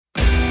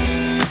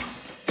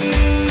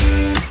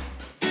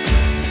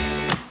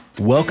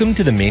Welcome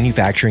to the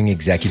Manufacturing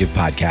Executive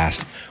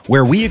Podcast,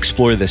 where we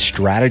explore the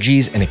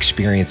strategies and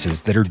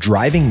experiences that are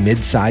driving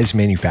mid-sized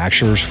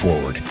manufacturers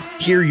forward.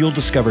 Here you'll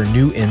discover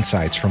new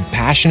insights from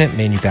passionate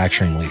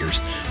manufacturing leaders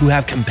who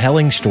have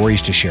compelling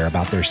stories to share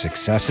about their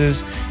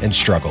successes and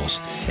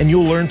struggles. And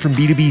you'll learn from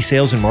B2B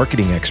sales and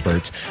marketing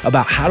experts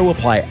about how to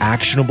apply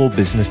actionable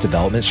business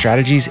development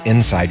strategies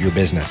inside your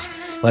business.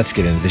 Let's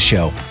get into the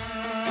show.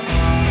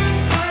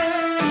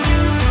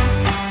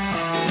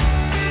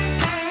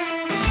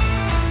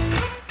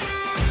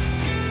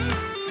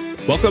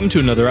 Welcome to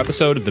another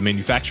episode of the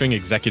Manufacturing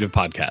Executive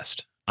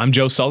Podcast. I'm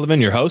Joe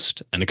Sullivan, your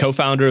host and a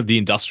co-founder of the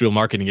industrial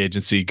marketing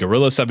agency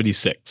Gorilla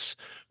 76,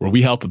 where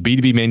we help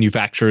B2B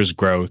manufacturers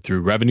grow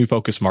through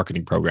revenue-focused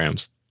marketing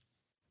programs.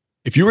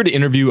 If you were to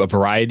interview a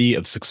variety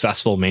of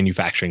successful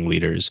manufacturing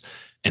leaders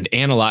and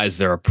analyze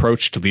their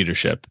approach to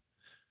leadership,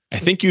 I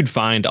think you'd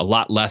find a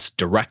lot less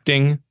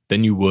directing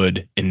than you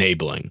would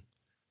enabling.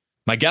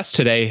 My guest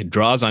today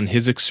draws on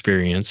his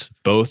experience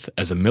both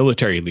as a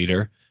military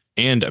leader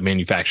and a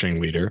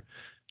manufacturing leader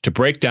to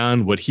break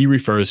down what he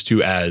refers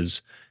to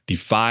as the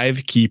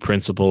 5 key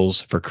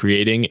principles for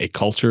creating a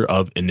culture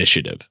of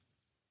initiative.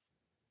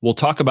 We'll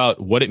talk about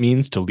what it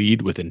means to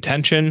lead with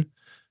intention,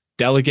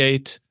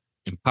 delegate,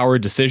 empower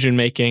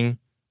decision-making,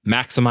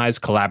 maximize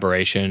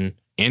collaboration,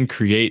 and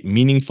create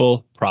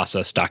meaningful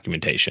process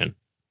documentation.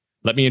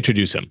 Let me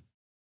introduce him.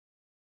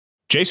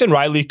 Jason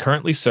Riley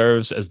currently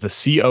serves as the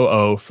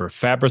COO for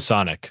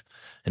Fabrisonic,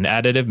 an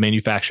additive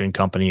manufacturing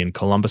company in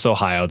Columbus,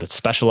 Ohio that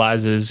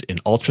specializes in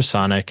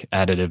ultrasonic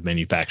additive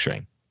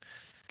manufacturing.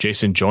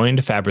 Jason joined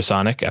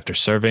Fabrisonic after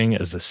serving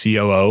as the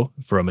COO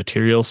for a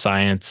materials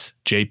science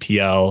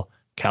JPL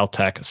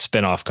Caltech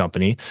spinoff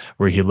company,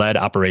 where he led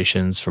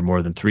operations for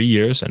more than 3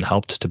 years and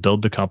helped to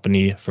build the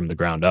company from the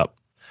ground up.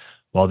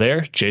 While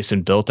there,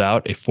 Jason built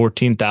out a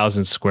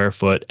 14,000 square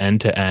foot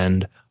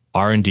end-to-end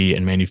R&D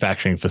and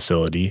manufacturing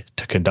facility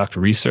to conduct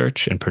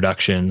research and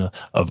production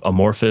of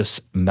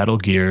amorphous metal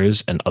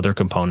gears and other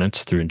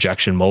components through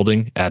injection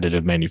molding,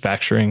 additive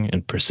manufacturing,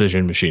 and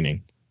precision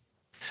machining.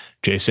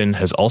 Jason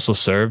has also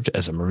served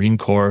as a Marine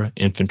Corps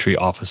infantry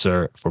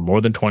officer for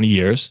more than 20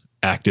 years,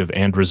 active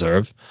and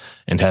reserve,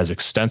 and has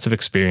extensive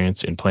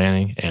experience in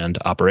planning and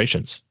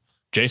operations.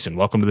 Jason,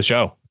 welcome to the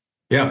show.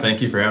 Yeah,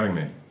 thank you for having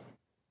me.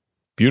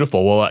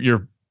 Beautiful. Well,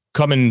 you're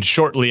coming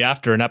shortly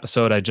after an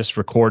episode I just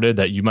recorded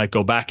that you might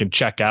go back and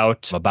check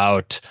out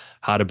about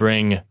how to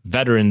bring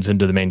veterans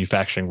into the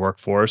manufacturing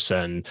workforce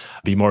and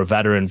be more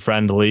veteran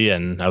friendly.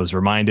 And I was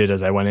reminded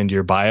as I went into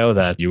your bio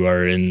that you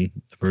are in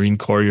the Marine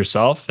Corps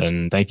yourself,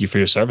 and thank you for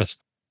your service.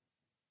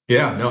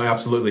 Yeah, no,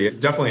 absolutely.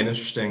 Definitely an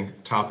interesting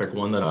topic,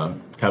 one that I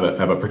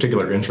have a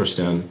particular interest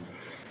in.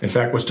 In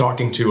fact, was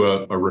talking to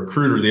a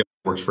recruiter that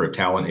works for a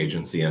talent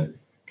agency, and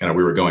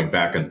we were going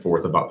back and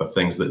forth about the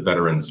things that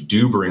veterans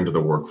do bring to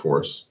the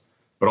workforce,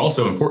 but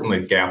also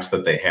importantly, gaps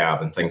that they have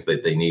and things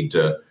that they need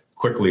to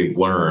quickly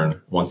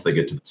learn once they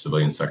get to the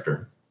civilian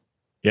sector.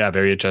 Yeah,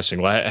 very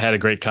interesting. Well, I had a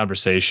great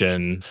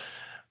conversation.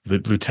 The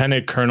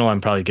Lieutenant Colonel,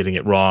 I'm probably getting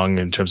it wrong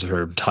in terms of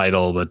her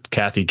title, but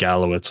Kathy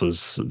Gallowitz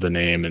was the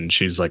name, and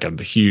she's like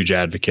a huge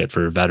advocate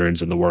for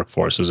veterans in the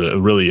workforce. It was a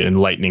really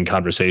enlightening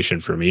conversation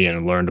for me,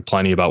 and learned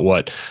plenty about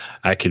what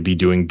I could be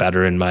doing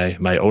better in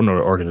my own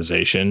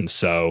organization.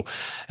 So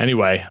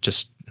anyway,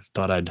 just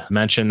thought I'd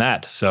mention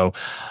that. So,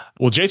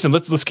 well, Jason,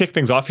 let's kick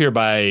things off here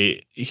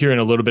by hearing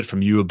a little bit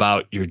from you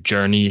about your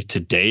journey to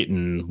date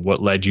and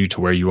what led you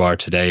to where you are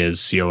today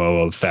as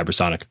COO of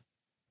Fabrisonic.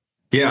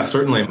 Yeah,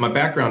 certainly. My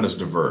background is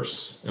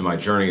diverse, and my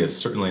journey is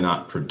certainly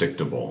not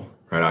predictable,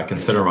 right? I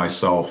consider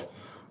myself,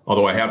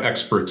 although I have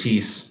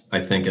expertise,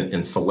 I think,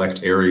 in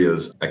select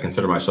areas, I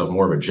consider myself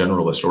more of a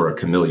generalist or a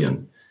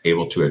chameleon,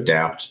 able to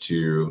adapt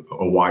to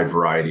a wide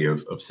variety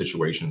of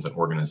situations and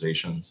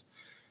organizations.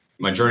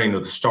 My journey into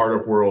the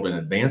startup world and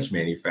advanced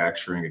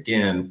manufacturing,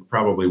 again,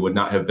 probably would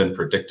not have been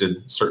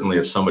predicted. Certainly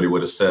if somebody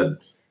would have said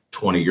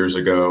 20 years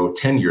ago,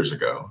 10 years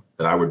ago,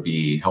 that I would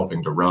be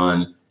helping to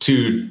run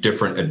 2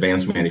 different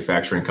advanced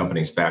manufacturing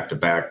companies back to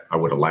back, I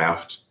would have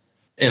laughed.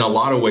 In a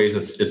lot of ways,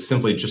 it's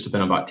simply just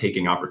been about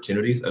taking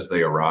opportunities as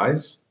they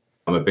arise.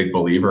 I'm a big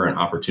believer in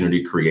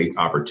opportunity creates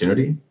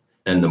opportunity.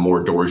 And the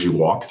more doors you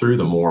walk through,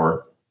 the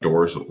more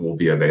doors will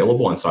be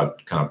available. And so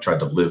I've kind of tried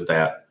to live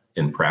that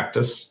in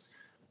practice.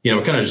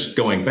 Kind of just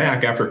going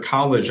back, after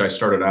college, I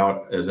started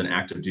out as an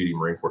active duty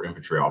Marine Corps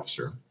infantry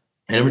officer.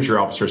 And infantry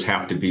officers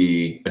have to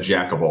be a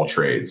jack of all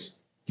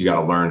trades. You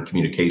got to learn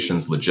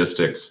communications,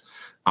 logistics,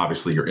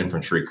 obviously your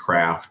infantry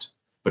craft,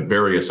 but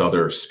various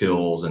other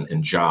skills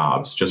and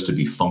jobs just to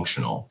be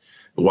functional.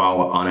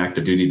 While on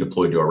active duty,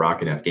 deployed to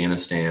Iraq and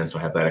Afghanistan, so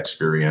I have that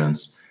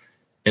experience.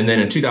 And then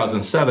in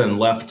 2007,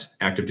 left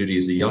active duty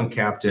as a young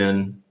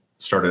captain,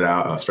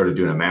 started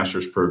doing a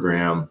master's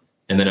program.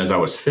 And then as I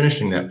was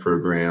finishing that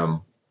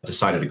program,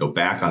 decided to go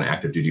back on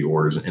active duty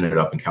orders and ended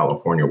up in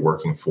California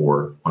working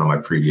for one of my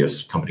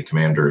previous company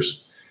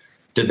commanders.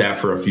 Did that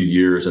for a few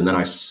years. And then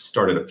I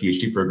started a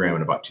PhD program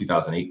in about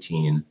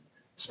 2018.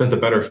 Spent the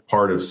better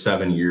part of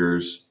 7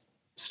 years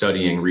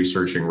studying,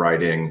 researching,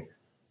 writing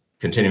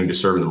continuing to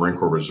serve in the Marine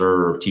Corps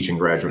Reserve, teaching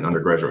graduate and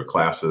undergraduate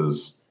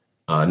classes,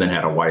 and then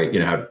had a wife,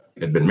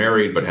 had been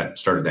married, but had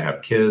started to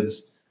have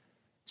kids.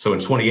 So in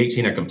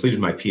 2018, I completed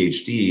my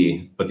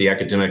PhD, but the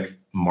academic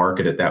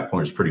market at that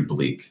point was pretty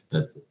bleak.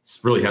 It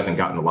really hasn't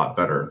gotten a lot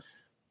better.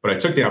 But I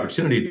took the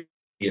opportunity to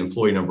be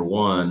employee number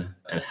one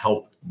and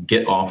help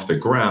get off the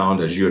ground,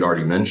 as you had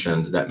already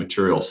mentioned, that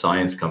material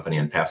science company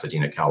in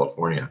Pasadena,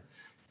 California.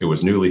 It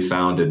was newly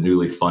founded,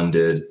 newly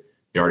funded.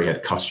 They already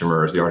had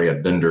customers, they already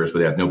had vendors, but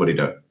they had nobody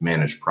to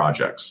manage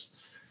projects.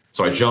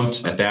 So I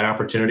jumped at that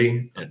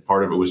opportunity, and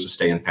part of it was to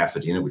stay in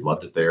Pasadena. We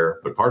loved it there,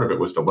 but part of it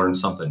was to learn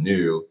something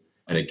new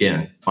and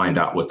again, find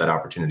out what that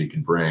opportunity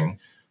could bring.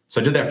 So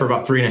I did that for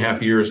about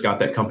 3.5 years, got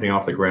that company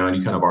off the ground.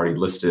 You kind of already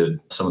listed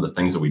some of the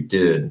things that we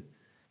did.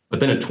 But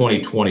then in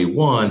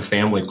 2021,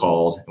 family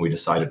called and we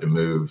decided to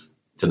move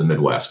to the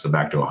Midwest, so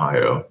back to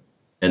Ohio.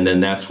 And then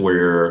that's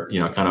where,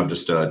 kind of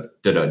just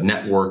did a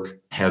network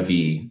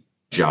heavy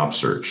job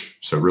search.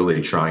 So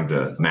really trying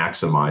to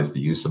maximize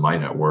the use of my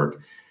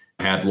network.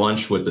 I had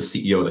lunch with the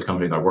CEO of the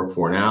company that I work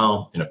for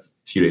now. And a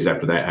few days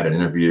after that, had an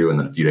interview. And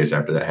then a few days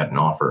after that, had an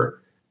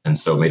offer. And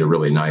so made a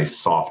really nice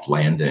soft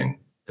landing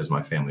as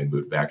my family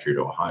moved back here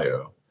to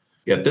Ohio.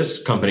 At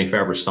this company,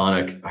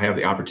 Fabrisonic, I have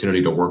the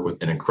opportunity to work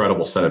with an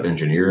incredible set of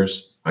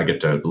engineers. I get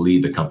to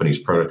lead the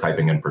company's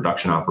prototyping and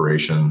production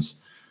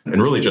operations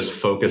and really just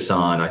focus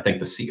on, I think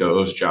the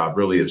COO's job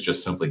really is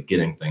just simply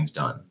getting things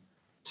done.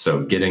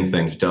 So getting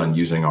things done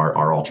using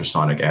our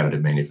ultrasonic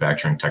additive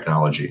manufacturing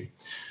technology.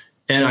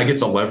 And I get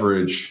to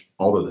leverage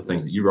all of the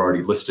things that you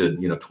already listed,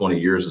 20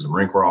 years as a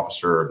Marine Corps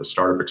officer, the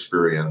startup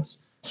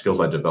experience, skills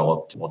I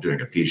developed while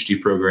doing a PhD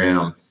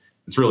program.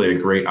 It's really a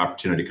great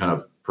opportunity to kind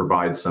of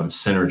provide some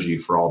synergy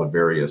for all the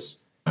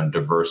various and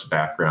diverse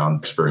background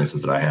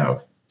experiences that I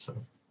have.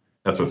 So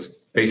that's what's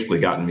basically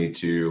gotten me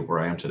to where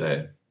I am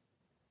today.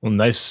 Well,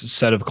 nice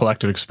set of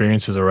collective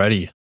experiences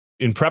already.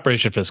 In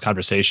preparation for this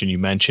conversation, you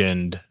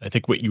mentioned, I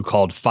think, what you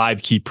called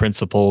 5 key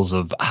principles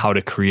of how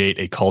to create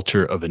a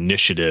culture of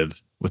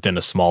initiative within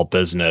a small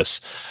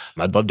business.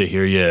 I'd love to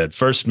hear you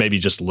first, maybe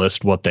just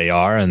list what they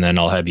are, and then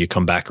I'll have you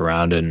come back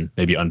around and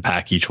maybe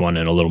unpack each one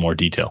in a little more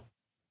detail.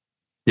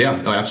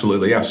 Yeah,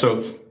 absolutely. Yeah.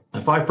 So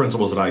the 5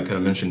 principles that I kind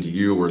of mentioned to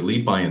you were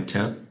lead by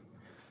intent,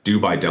 do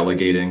by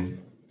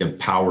delegating,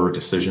 empower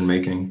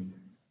decision-making,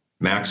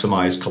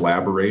 maximize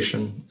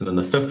collaboration. And then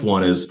the 5th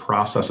one is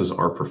processes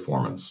our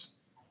performance,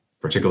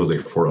 particularly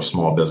for a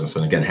small business.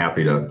 And again,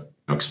 happy to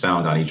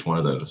expound on each one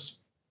of those.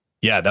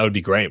 Yeah, that would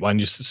be great. Why don't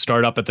you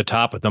start up at the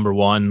top with number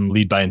 1,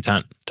 lead by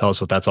intent. Tell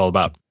us what that's all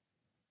about.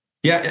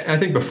 Yeah, I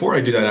think before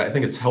I do that, I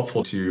think it's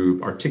helpful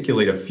to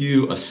articulate a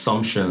few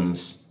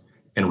assumptions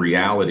and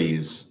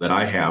realities that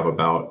I have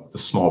about the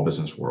small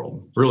business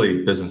world,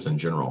 really business in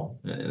general.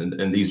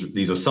 And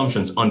these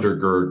assumptions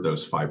undergird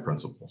those 5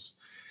 principles.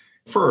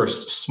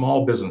 First,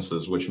 small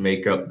businesses, which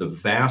make up the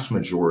vast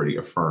majority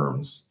of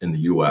firms in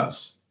the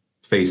US,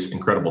 face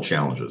incredible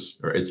challenges.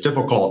 It's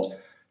difficult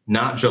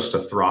not just to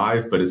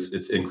thrive, but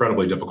it's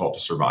incredibly difficult to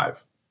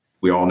survive.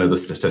 We all know the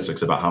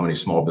statistics about how many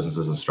small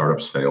businesses and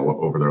startups fail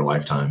over their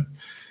lifetime.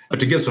 But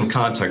to give some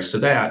context to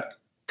that,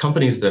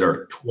 companies that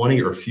are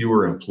 20 or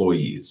fewer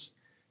employees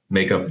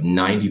make up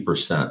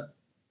 90%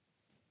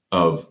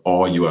 of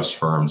all US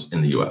firms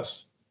in the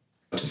US.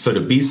 So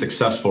to be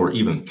successful or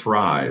even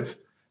thrive,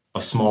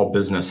 a small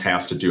business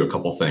has to do a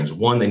couple things.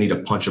 One, they need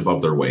to punch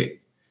above their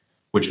weight,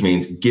 which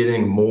means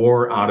getting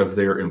more out of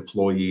their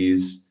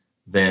employees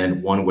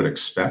than one would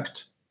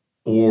expect,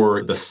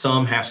 or the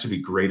sum has to be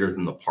greater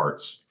than the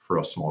parts for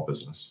a small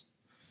business.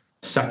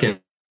 Second,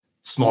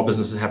 small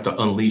businesses have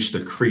to unleash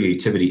the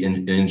creativity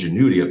and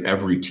ingenuity of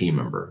every team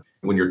member.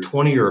 When you're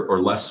 20 or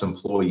less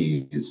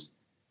employees,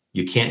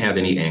 you can't have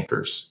any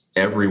anchors.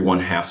 Everyone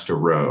has to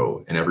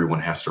row, and everyone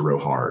has to row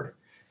hard.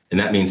 And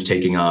that means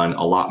taking on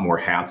a lot more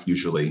hats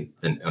usually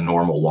than a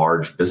normal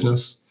large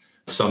business.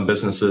 Some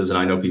businesses, and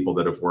I know people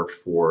that have worked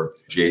for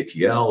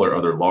JPL or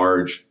other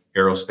large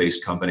aerospace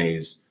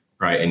companies,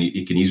 right? And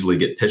you can easily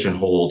get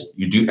pigeonholed.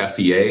 You do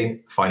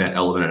FEA, finite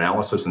element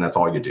analysis, and that's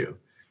all you do.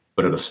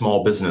 But at a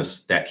small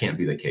business, that can't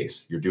be the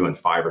case. You're doing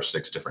 5 or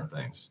 6 different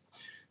things.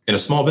 In a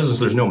small business,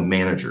 there's no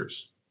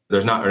managers. There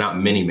are not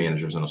many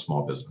managers in a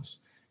small business.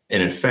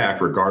 And in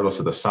fact, regardless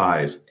of the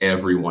size,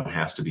 everyone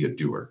has to be a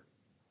doer.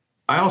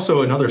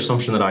 Another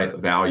assumption that I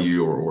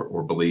value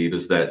or believe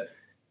is that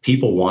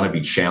people want to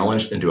be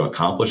challenged and to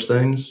accomplish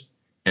things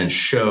and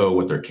show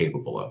what they're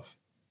capable of.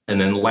 And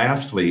then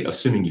lastly,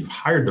 assuming you've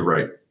hired the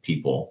right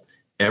people,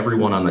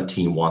 everyone on the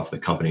team wants the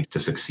company to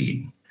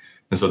succeed.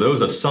 And so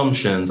those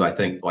assumptions, I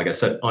think, like I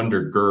said,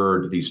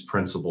 undergird these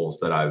principles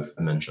that I've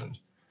mentioned.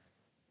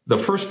 The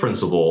first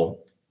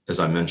principle, as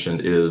I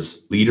mentioned,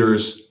 is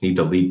leaders need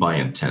to lead by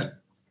intent.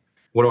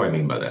 What do I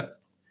mean by that?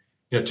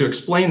 To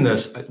explain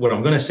this, what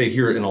I'm going to say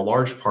here in a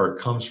large part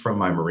comes from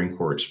my Marine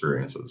Corps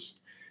experiences.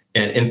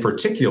 And in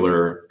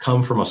particular,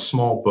 come from a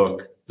small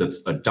book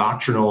that's a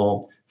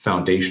doctrinal,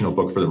 foundational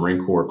book for the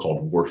Marine Corps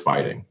called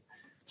Warfighting.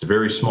 It's a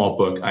very small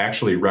book. I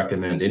actually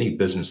recommend any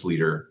business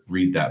leader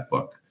read that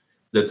book.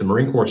 That's a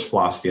Marine Corps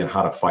philosophy on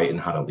how to fight and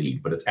how to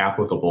lead, but it's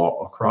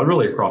applicable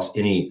across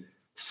any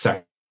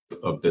sector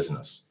of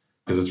business,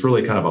 because it's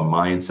really kind of a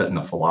mindset and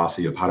a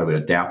philosophy of how to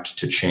adapt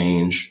to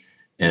change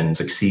and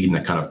succeed in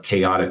a kind of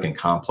chaotic and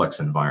complex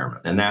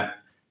environment. And that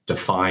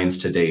defines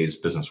today's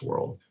business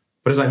world.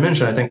 But as I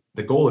mentioned, I think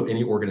the goal of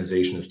any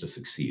organization is to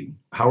succeed.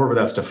 However,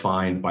 that's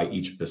defined by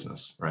each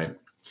business, right?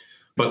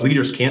 But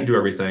leaders can't do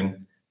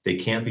everything. They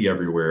can't be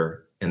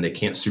everywhere, and they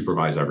can't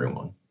supervise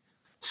everyone.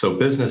 So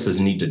businesses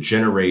need to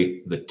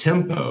generate the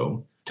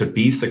tempo to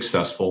be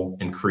successful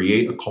and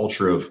create a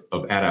culture of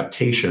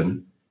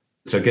adaptation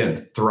to, again,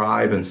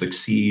 thrive and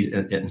succeed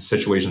in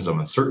situations of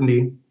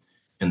uncertainty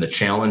and the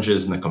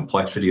challenges and the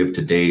complexity of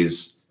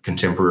today's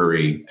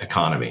contemporary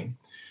economy.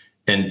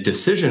 And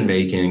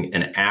decision-making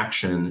and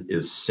action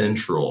is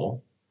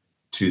central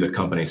to the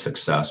company's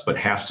success, but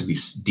has to be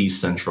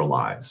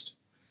decentralized.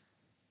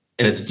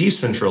 And it's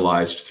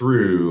decentralized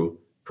through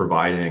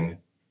providing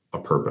a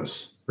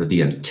purpose or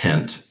the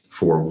intent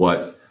for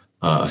what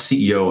a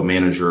CEO, a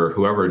manager,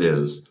 whoever it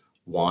is,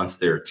 wants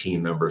their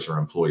team members or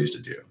employees to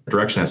do.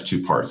 Direction has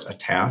two parts, a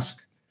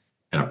task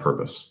and a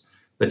purpose.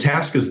 The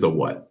task is the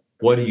what.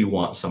 What do you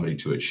want somebody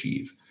to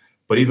achieve?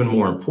 But even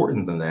more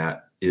important than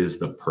that is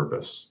the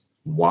purpose.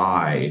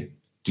 Why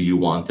do you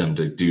want them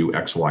to do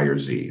X, Y, or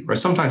Z? Right?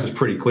 Sometimes it's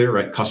pretty clear,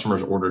 right?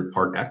 Customers ordered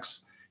part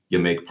X, you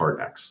make part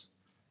X.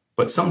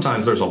 But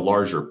sometimes there's a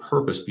larger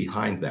purpose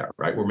behind that,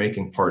 right? We're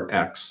making part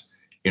X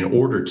in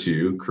order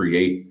to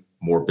create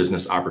more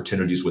business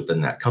opportunities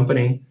within that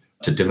company,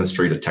 to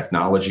demonstrate a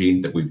technology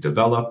that we've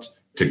developed,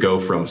 to go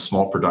from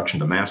small production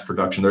to mass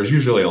production. There's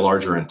usually a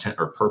larger intent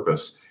or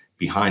purpose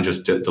behind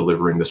just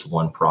delivering this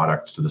one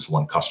product to this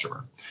one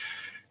customer.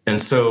 And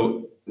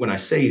so when I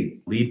say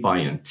lead by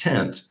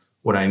intent,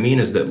 what I mean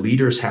is that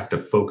leaders have to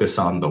focus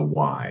on the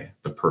why,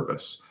 the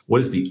purpose.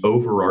 What is the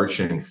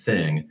overarching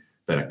thing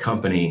that a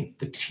company,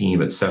 the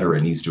team, et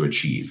cetera, needs to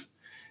achieve?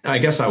 And I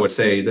guess I would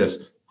say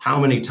this: how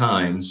many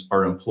times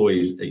are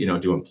employees,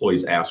 do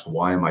employees ask,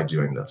 why am I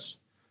doing this?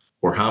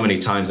 Or how many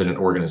times in an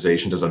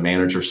organization does a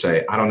manager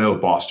say, I don't know,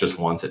 boss just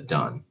wants it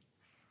done,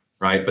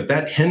 right? But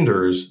that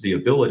hinders the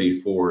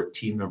ability for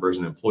team members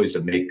and employees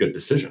to make good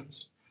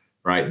decisions,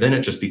 right? Then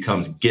it just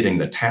becomes getting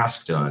the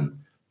task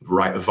done,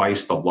 right,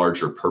 vice the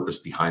larger purpose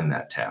behind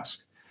that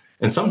task.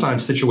 And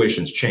sometimes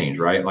situations change,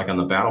 right? Like on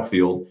the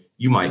battlefield,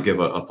 you might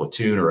give a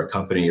platoon or a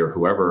company or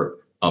whoever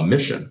a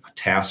mission, a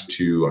task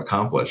to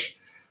accomplish.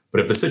 But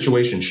if the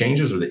situation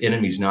changes or the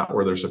enemy's not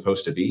where they're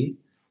supposed to be,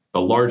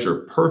 the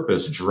larger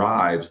purpose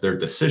drives their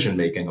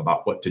decision-making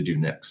about what to do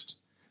next.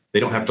 They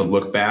don't have to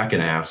look back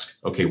and ask,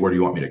 okay, where do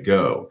you want me to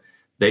go?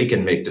 They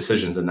can make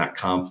decisions in that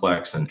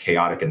complex and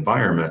chaotic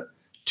environment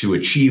to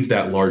achieve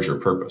that larger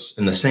purpose.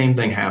 And the same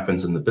thing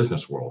happens in the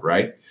business world,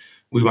 right?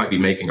 We might be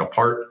making a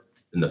part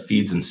and the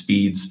feeds and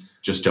speeds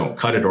just don't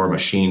cut it, or a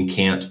machine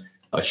can't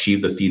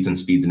achieve the feeds and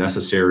speeds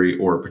necessary,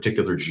 or a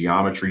particular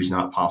geometry is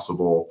not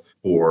possible,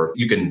 or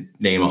you can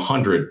name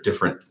 100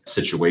 different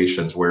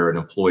situations where an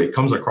employee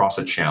comes across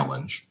a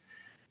challenge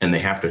and they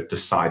have to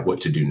decide what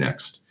to do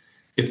next.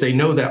 If they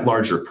know that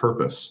larger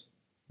purpose,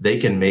 they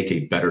can make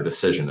a better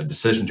decision, a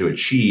decision to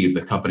achieve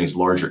the company's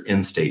larger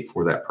end state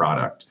for that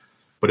product.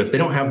 But if they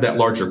don't have that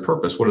larger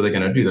purpose, what are they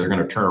going to do? They're going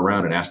to turn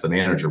around and ask the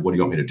manager, what do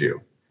you want me to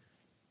do?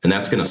 And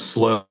that's going to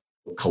slow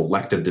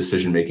collective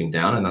decision-making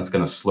down, and that's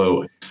going to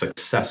slow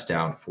success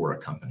down for a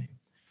company.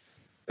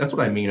 That's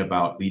what I mean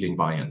about leading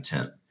by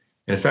intent.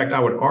 And in fact, I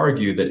would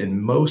argue that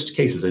in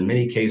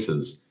many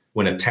cases,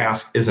 when a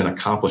task isn't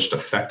accomplished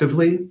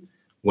effectively,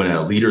 when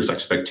a leader's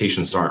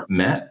expectations aren't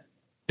met,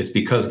 it's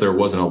because there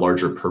wasn't a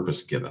larger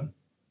purpose given.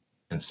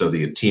 And so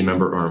the team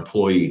member or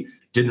employee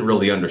didn't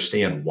really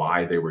understand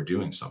why they were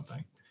doing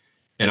something.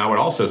 And I would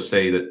also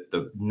say that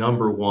the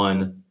number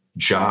one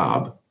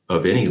job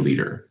of any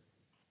leader,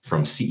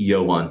 from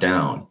CEO on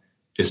down,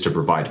 is to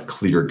provide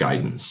clear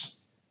guidance.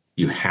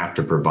 You have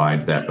to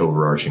provide that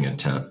overarching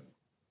intent.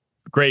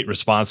 Great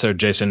response there,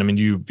 Jason. I mean,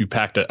 you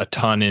packed a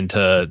ton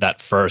into that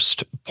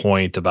first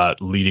point about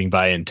leading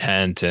by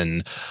intent.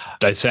 And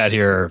I sat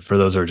here, for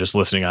those who are just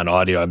listening on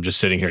audio, I'm just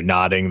sitting here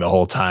nodding the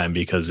whole time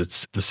because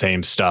it's the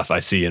same stuff I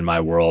see in my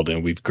world.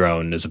 And we've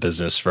grown as a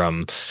business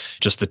from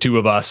just the two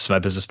of us, my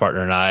business partner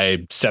and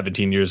I,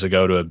 17 years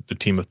ago, to a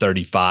team of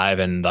 35.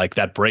 And like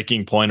that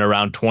breaking point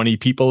around 20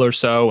 people or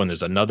so. And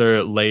there's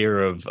another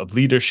layer of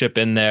leadership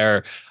in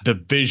there, the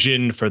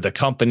vision for the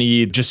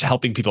company, just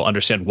helping people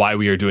understand why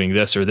we are doing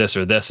this or this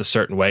a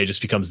certain way just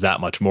becomes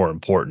that much more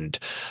important.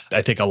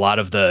 I think a lot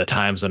of the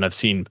times when I've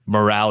seen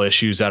morale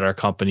issues at our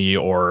company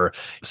or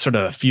sort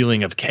of a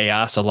feeling of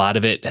chaos, a lot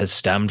of it has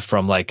stemmed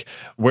from like,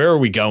 where are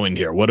we going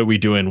here? What are we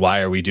doing? Why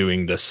are we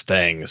doing this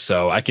thing?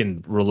 So I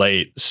can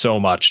relate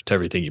so much to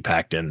everything you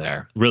packed in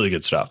there. Really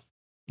good stuff.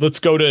 Let's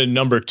go to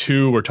number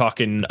 2. We're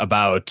talking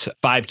about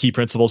 5 key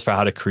principles for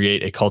how to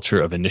create a culture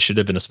of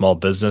initiative in a small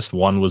business.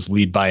 1 was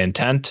lead by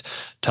intent.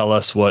 Tell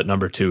us what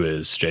number 2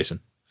 is, Jason.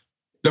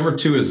 Number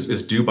 2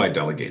 is do by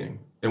delegating.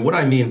 And what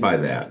I mean by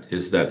that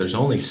is that there's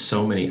only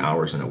so many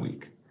hours in a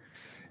week.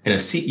 And a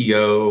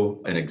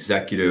CEO, an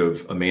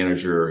executive, a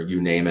manager,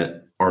 you name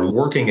it, are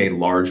working a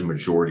large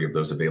majority of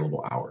those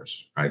available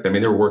hours, right? I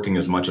mean, they're working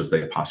as much as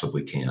they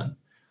possibly can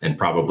and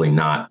probably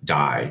not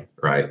die,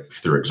 right,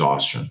 through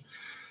exhaustion.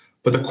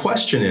 But the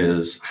question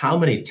is, how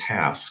many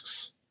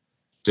tasks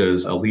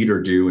does a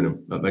leader do,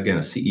 and again,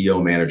 a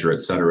CEO, manager, et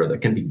cetera, that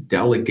can be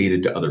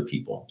delegated to other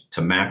people to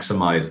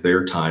maximize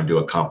their time to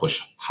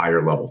accomplish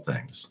higher level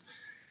things?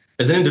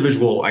 As an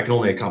individual, I can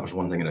only accomplish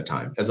one thing at a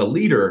time. As a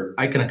leader,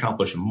 I can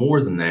accomplish more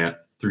than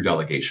that through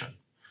delegation.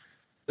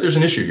 There's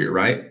an issue here,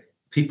 right?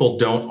 People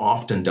don't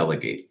often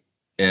delegate.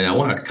 And I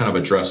want to kind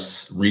of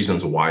address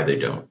reasons why they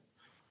don't.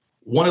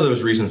 One of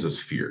those reasons is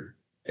fear.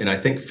 And I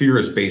think fear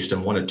is based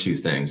on one of two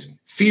things.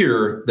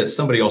 Fear that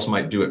somebody else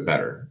might do it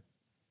better,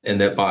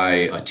 and that by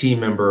a team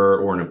member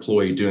or an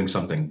employee doing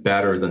something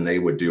better than they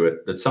would do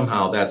it, that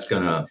somehow that's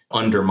going to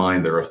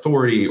undermine their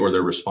authority or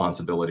their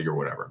responsibility or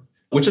whatever,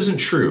 which isn't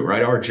true,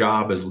 right? Our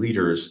job as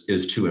leaders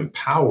is to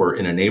empower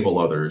and enable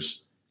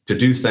others to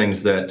do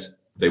things that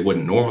they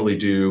wouldn't normally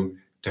do,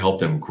 to help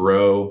them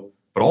grow.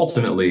 But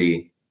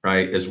ultimately,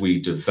 right, as we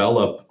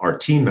develop our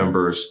team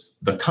members,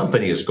 the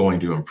company is going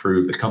to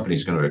improve, the company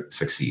is going to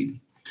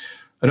succeed.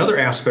 Another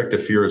aspect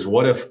of fear is,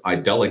 what if I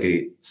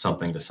delegate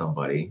something to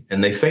somebody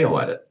and they fail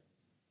at it,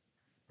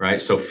 right?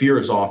 So fear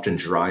is often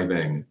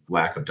driving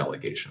lack of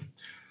delegation.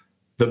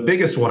 The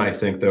biggest one, I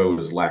think, though,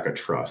 is lack of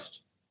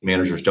trust.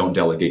 Managers don't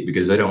delegate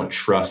because they don't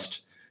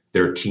trust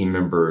their team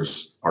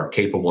members are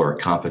capable or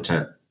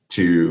competent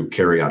to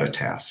carry out a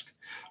task.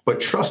 But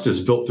trust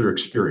is built through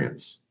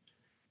experience,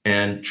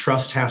 and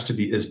trust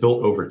is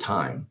built over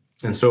time.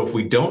 And so if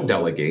we don't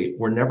delegate,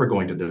 we're never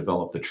going to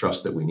develop the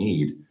trust that we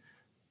need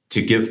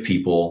to give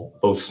people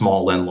both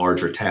small and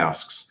larger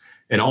tasks,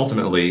 and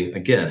ultimately,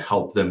 again,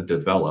 help them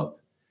develop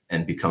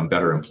and become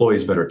better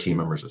employees, better team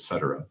members, et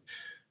cetera.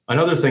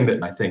 Another thing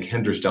that I think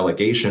hinders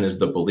delegation is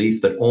the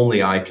belief that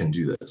only I can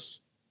do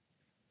this,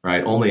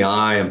 right? Only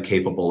I am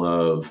capable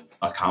of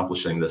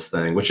accomplishing this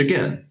thing, which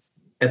again,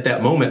 at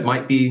that moment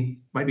might be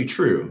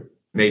true.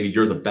 Maybe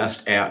you're the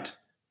best at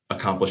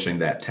accomplishing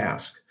that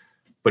task.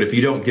 But if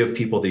you don't give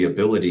people the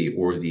ability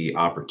or the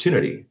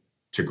opportunity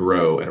to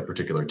grow at a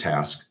particular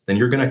task, then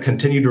you're going to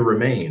continue to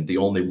remain the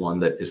only one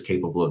that is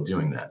capable of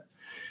doing that.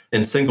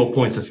 And single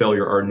points of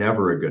failure are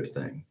never a good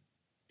thing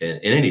in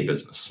any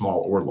business,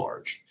 small or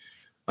large.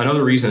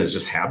 Another reason is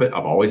just habit.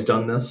 I've always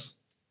done this,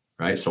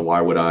 right? So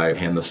why would I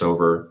hand this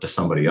over to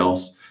somebody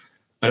else?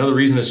 Another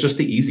reason is just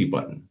the easy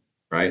button,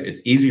 right?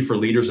 It's easy for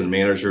leaders and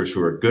managers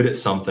who are good at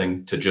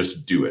something to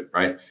just do it,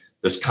 right?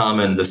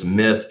 This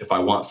myth, if I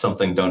want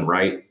something done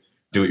right,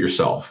 do it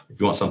yourself. If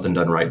you want something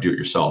done right, do it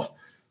yourself.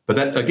 But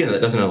that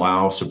doesn't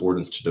allow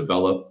subordinates to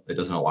develop. It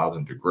doesn't allow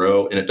them to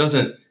grow. And it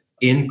doesn't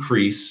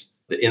increase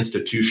the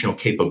institutional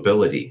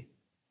capability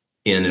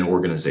in an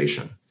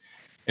organization.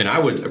 And I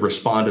would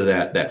respond to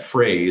that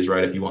phrase,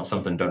 right? If you want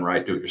something done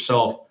right, do it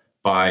yourself,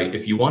 by,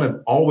 if you want to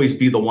always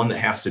be the one that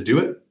has to do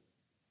it,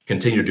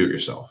 continue to do it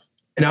yourself.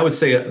 And I would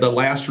say the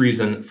last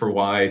reason for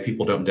why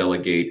people don't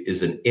delegate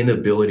is an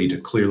inability to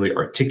clearly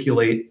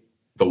articulate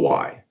the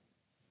why,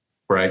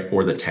 right?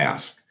 Or the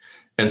task.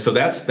 And so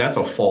that's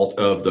a fault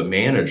of the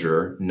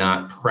manager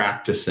not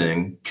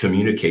practicing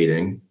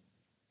communicating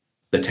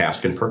the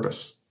task and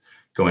purpose,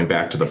 going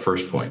back to the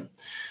first point.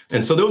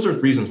 And so those are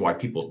reasons why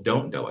people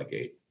don't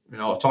delegate.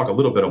 And I'll talk a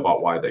little bit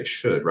about why they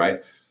should,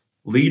 right?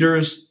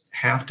 Leaders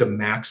have to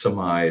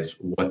maximize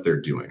what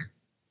they're doing.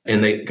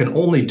 And they can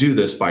only do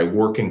this by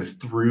working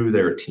through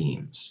their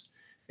teams.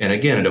 And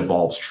again, it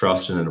involves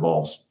trust and it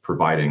involves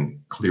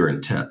providing clear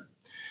intent.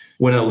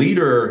 When a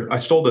leader, I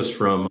stole this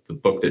from the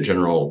book that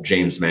General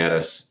James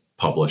Mattis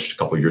published a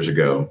couple of years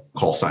ago,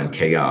 call sign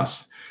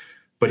Chaos.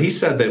 But he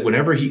said that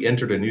whenever he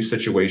entered a new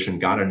situation,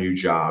 got a new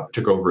job,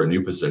 took over a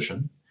new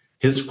position,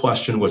 his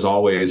question was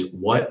always,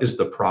 what is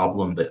the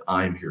problem that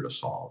I'm here to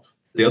solve?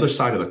 The other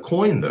side of the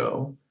coin,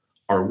 though,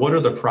 are what are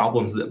the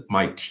problems that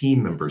my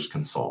team members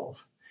can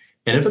solve?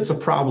 And if it's a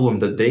problem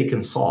that they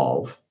can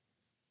solve,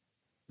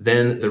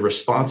 then the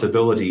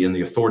responsibility and the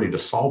authority to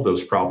solve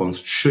those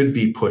problems should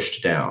be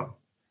pushed down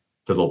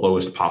to the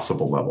lowest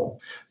possible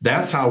level.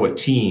 That's how a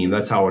team,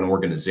 that's how an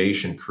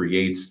organization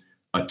creates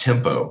a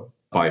tempo,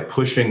 by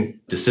pushing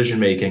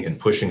decision-making and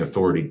pushing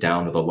authority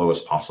down to the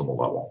lowest possible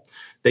level.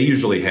 They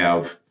usually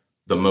have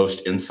the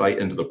most insight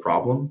into the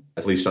problem,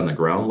 at least on the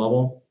ground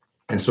level.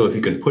 And so if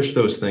you can push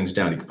those things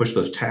down, you can push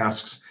those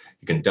tasks,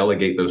 you can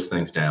delegate those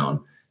things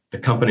down, the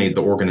company,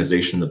 the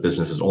organization, the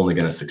business is only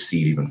going to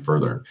succeed even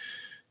further.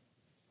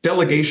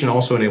 Delegation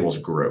also enables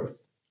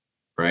growth,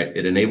 right?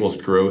 It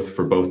enables growth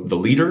for both the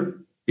leader,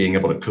 being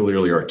able to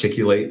clearly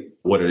articulate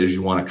what it is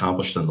you want to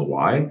accomplish and the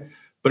why.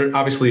 But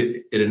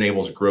it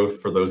enables growth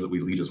for those that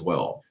we lead as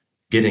well,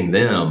 getting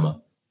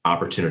them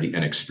opportunity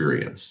and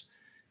experience.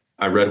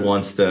 I read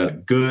once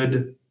that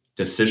good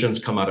decisions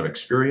come out of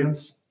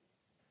experience,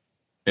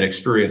 and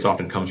experience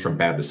often comes from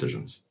bad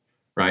decisions,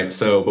 right?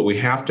 So, but we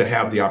have to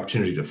have the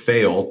opportunity to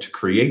fail to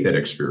create that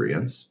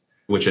experience,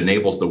 which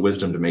enables the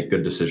wisdom to make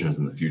good decisions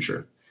in the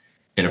future.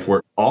 And if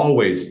we're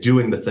always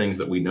doing the things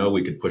that we know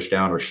we could push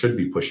down or should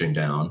be pushing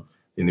down,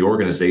 then the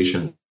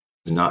organization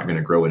is not going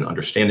to grow in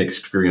understanding,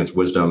 experience,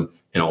 wisdom,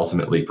 and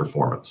ultimately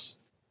performance.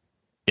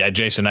 Yeah,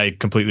 Jason, I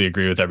completely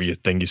agree with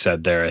everything you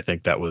said there. I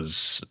think that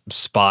was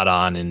spot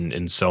on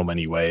in so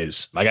many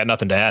ways. I got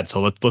nothing to add.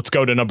 So let's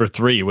go to number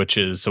 3, which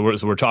is, so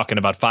we're talking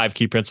about 5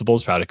 key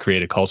principles for how to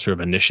create a culture of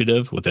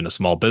initiative within a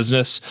small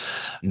business.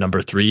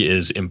 Number 3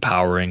 is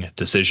empowering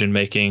decision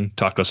making.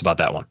 Talk to us about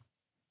that one.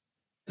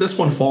 This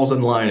one falls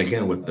in line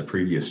again with the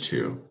previous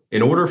 2.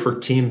 In order for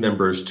team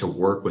members to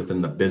work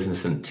within the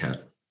business intent,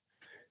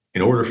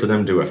 in order for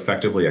them to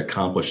effectively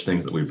accomplish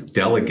things that we've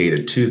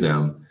delegated to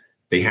them,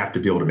 they have to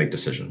be able to make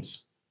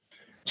decisions.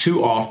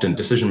 Too often,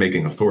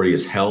 decision-making authority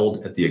is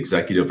held at the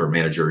executive or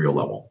managerial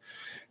level.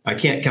 I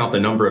can't count the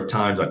number of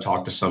times I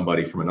talk to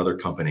somebody from another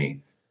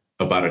company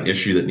about an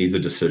issue that needs a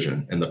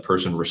decision, and the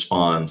person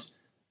responds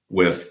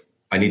with,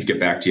 I need to get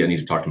back to you, I need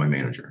to talk to my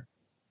manager.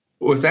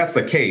 Well, if that's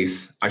the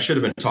case, I should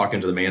have been talking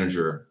to the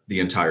manager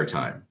the entire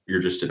time. You're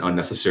just an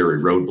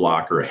unnecessary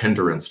roadblock or a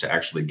hindrance to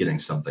actually getting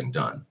something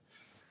done.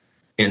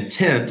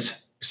 Intent,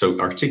 so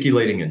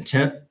articulating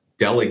intent,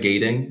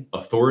 delegating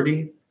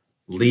authority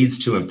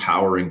leads to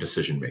empowering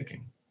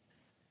decision-making.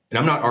 And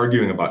I'm not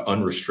arguing about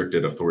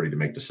unrestricted authority to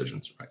make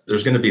decisions, right?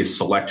 There's going to be a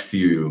select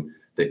few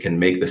that can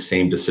make the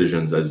same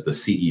decisions as the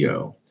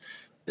CEO.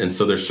 And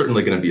so there's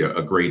certainly going to be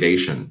a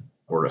gradation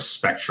or a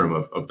spectrum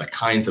of the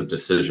kinds of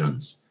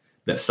decisions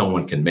that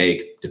someone can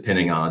make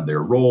depending on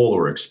their role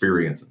or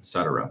experience, et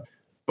cetera.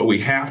 But we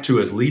have to,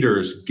 as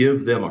leaders,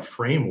 give them a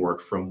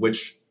framework from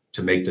which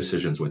to make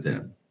decisions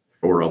within,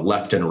 or a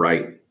left and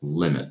right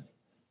limit.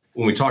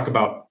 When we talk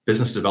about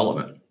business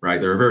development, right,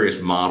 there are various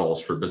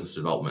models for business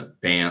development,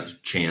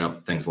 BANT,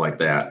 CHAMP, things like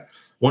that.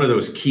 One of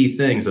those key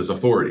things is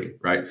authority,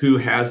 right? Who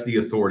has the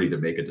authority to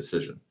make a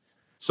decision?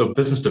 So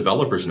business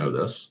developers know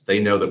this. They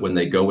know that when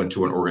they go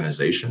into an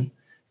organization,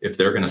 if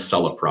they're going to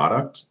sell a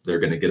product, they're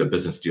going to get a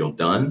business deal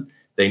done,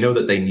 they know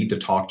that they need to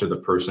talk to the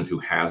person who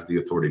has the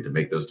authority to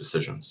make those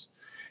decisions.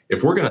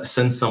 If we're going to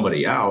send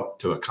somebody out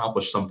to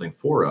accomplish something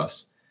for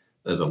us,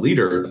 as a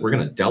leader, we're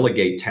going to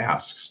delegate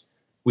tasks.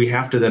 We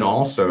have to then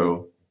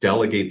also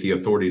delegate the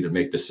authority to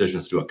make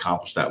decisions to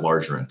accomplish that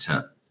larger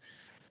intent.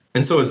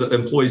 And so as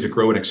employees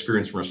grow and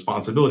experience from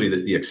responsibility,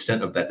 that the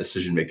extent of that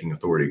decision-making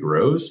authority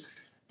grows.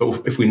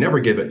 But if we never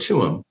give it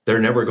to them,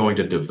 they're never going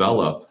to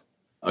develop,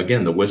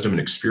 again, the wisdom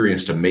and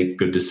experience to make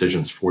good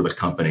decisions for the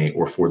company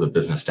or for the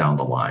business down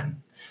the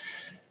line.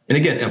 And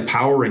again,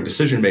 empowering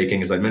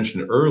decision-making, as I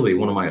mentioned earlier,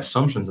 one of my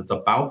assumptions, it's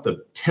about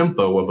the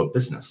tempo of a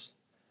business.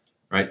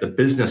 Right? The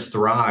business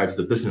thrives,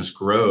 the business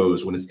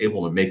grows when it's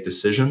able to make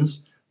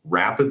decisions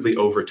rapidly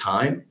over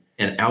time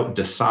and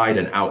out-decide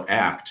and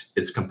out-act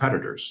its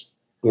competitors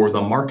or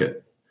the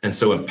market. And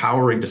so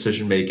empowering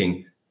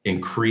decision-making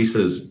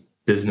increases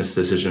business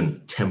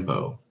decision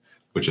tempo,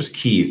 which is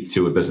key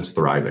to a business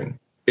thriving.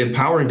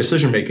 Empowering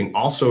decision-making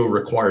also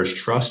requires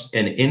trust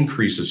and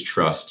increases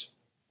trust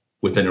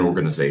within an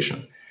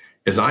organization.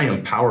 As I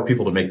empower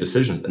people to make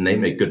decisions and they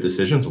make good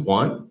decisions,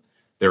 one,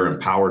 they're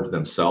empowered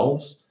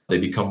themselves. They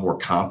become more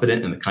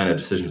confident in the kind of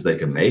decisions they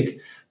can make.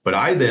 But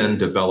I then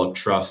develop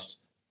trust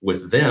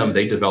with them.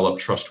 They develop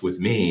trust with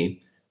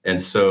me.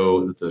 And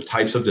so the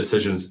types of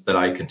decisions that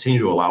I continue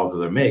to allow them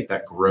to make,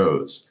 that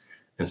grows.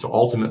 And so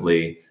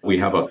ultimately, we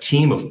have a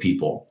team of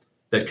people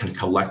that can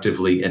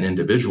collectively and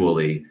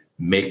individually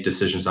make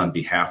decisions on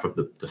behalf of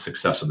the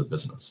success of the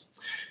business.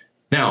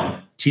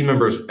 Now, team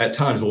members at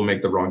times will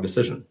make the wrong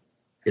decision.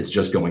 It's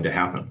just going to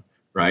happen,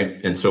 right?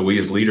 And so we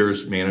as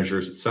leaders,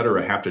 managers, et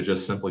cetera, have to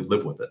just simply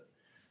live with it.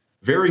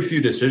 Very few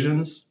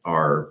decisions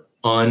are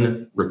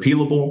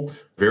unrepealable.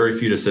 Very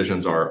few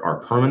decisions are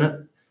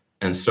permanent.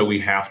 And so we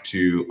have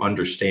to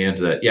understand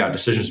that, yeah,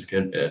 decisions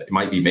it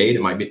might be made.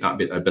 It might not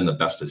have been the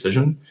best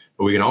decision,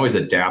 but we can always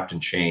adapt and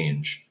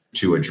change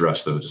to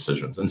address those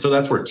decisions. And so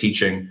that's where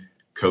teaching,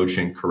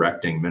 coaching,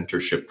 correcting,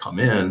 mentorship come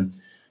in.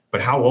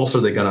 But how else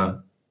are they going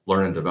to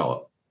learn and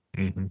develop?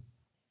 Mm-hmm.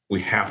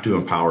 We have to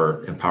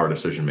empower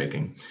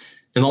decision-making.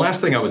 And the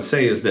last thing I would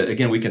say is that,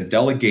 again, we can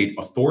delegate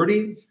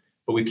authority,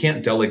 but we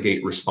can't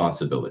delegate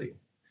responsibility.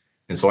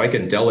 And so I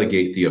can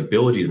delegate the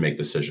ability to make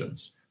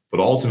decisions, but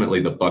ultimately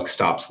the buck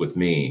stops with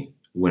me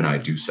when I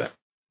do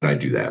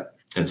that.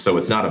 And so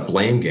it's not a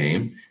blame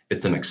game,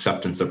 it's an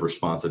acceptance of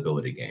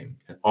responsibility game.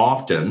 And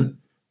often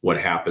what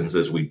happens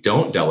is we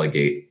don't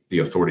delegate the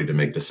authority to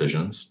make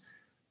decisions,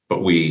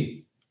 but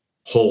we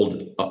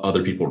hold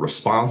other people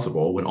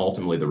responsible when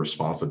ultimately the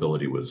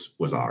responsibility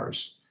was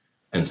ours.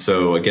 And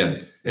so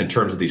again, in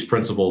terms of these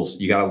principles,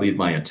 you got to lead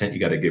by intent, you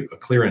got to give a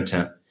clear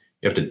intent.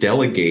 You have to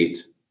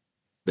delegate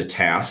the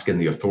task and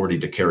the authority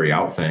to carry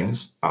out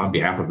things on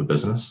behalf of the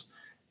business.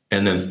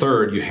 And then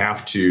third, you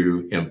have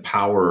to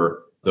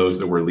empower those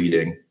that we're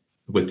leading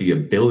with the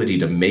ability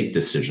to make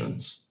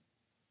decisions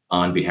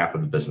on behalf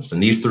of the business.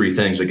 And these 3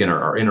 things, again,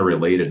 are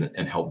interrelated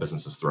and help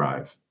businesses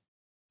thrive.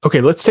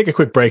 Okay, let's take a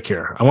quick break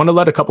here. I want to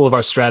let a couple of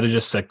our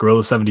strategists at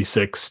Gorilla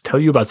 76 tell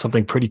you about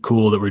something pretty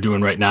cool that we're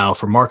doing right now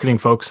for marketing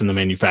folks in the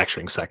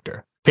manufacturing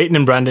sector. Peyton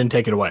and Brendan,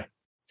 take it away.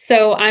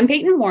 So I'm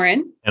Peyton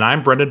Warren. And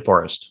I'm Brendan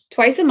Forrest.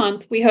 Twice a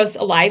month, we host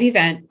a live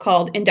event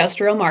called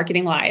Industrial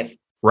Marketing Live.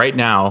 Right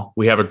now,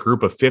 we have a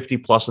group of 50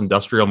 plus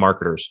industrial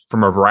marketers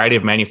from a variety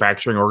of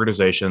manufacturing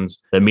organizations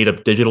that meet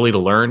up digitally to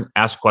learn,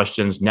 ask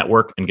questions,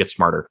 network, and get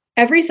smarter.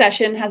 Every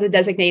session has a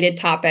designated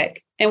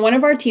topic, and one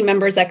of our team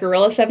members at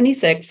Gorilla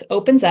 76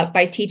 opens up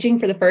by teaching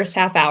for the first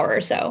half hour or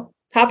so.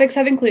 Topics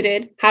have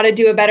included how to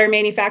do a better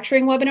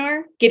manufacturing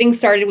webinar, getting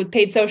started with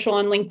paid social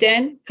on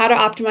LinkedIn, how to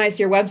optimize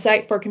your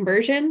website for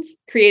conversions,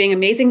 creating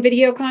amazing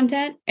video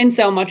content, and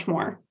so much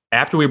more.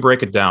 After we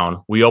break it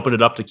down, we open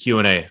it up to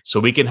Q&A so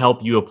we can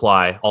help you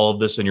apply all of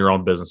this in your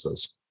own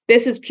businesses.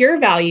 This is pure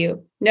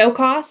value, no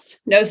cost,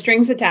 no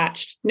strings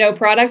attached, no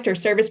product or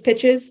service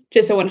pitches,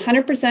 just a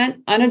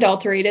 100%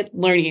 unadulterated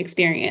learning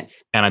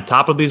experience. And on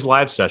top of these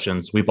live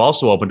sessions, we've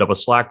also opened up a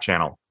Slack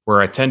channel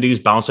where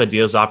attendees bounce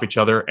ideas off each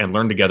other and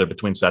learn together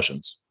between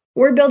sessions.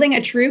 We're building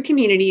a true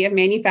community of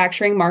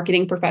manufacturing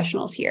marketing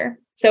professionals here.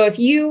 So if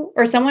you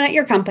or someone at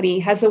your company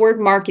has the word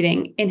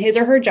marketing in his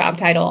or her job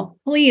title,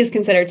 please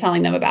consider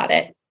telling them about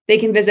it. They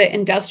can visit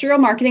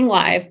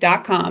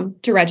industrialmarketinglive.com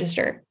to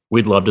register.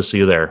 We'd love to see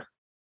you there.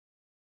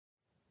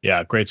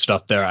 Yeah, great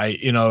stuff there.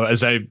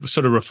 As I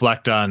sort of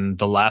reflect on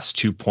the last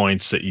 2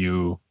 points that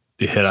you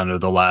hit under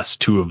the last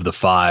 2 of the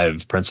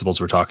 5 principles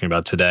we're talking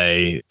about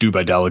today, do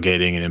by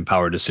delegating and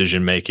empower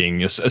decision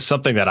making, is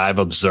something that I've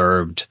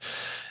observed.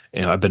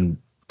 I've been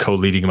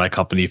co-leading my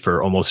company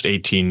for almost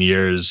 18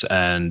 years,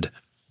 and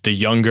the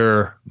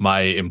younger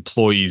my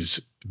employees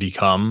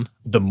become,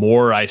 the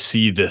more I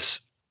see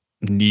this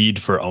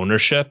need for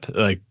ownership.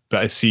 Like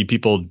I see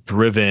people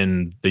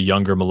driven, the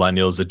younger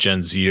millennials, the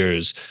Gen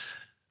Zers,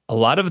 a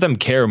lot of them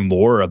care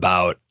more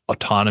about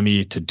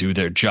autonomy to do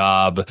their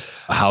job,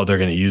 how they're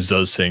going to use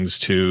those things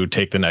to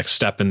take the next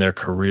step in their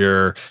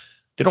career.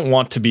 They don't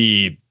want to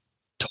be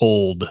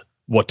told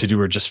what to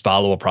do or just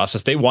follow a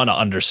process. They want to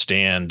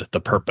understand the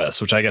purpose,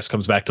 which I guess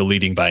comes back to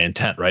leading by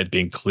intent, right?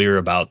 Being clear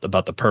about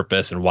the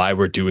purpose and why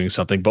we're doing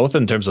something, both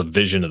in terms of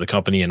vision of the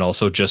company and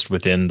also just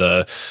within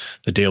the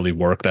daily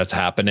work that's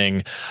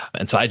happening.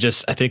 And so I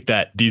think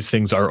that these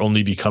things are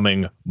only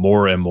becoming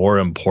more and more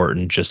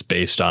important just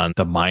based on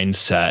the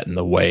mindset and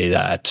the way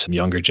that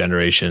younger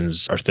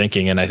generations are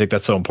thinking. And I think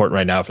that's so important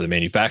right now for the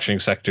manufacturing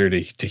sector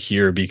to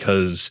hear,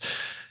 because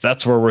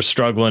that's where we're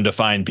struggling to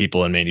find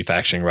people in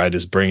manufacturing, right?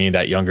 Is bringing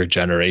that younger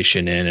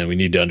generation in, and we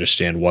need to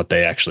understand what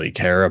they actually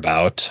care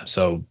about.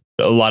 So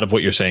a lot of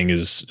what you're saying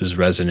is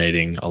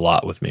resonating a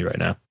lot with me right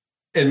now.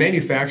 And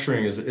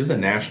manufacturing is a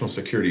national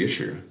security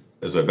issue.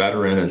 As a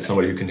veteran and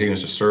somebody who continues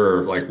to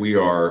serve, like we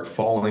are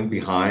falling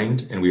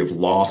behind and we have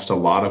lost a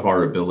lot of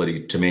our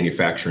ability to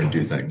manufacture and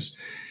do things.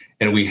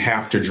 And we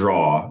have to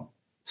draw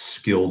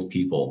skilled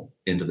people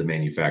into the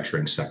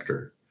manufacturing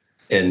sector.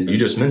 And you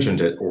just mentioned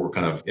it or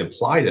kind of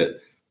implied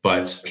it.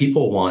 But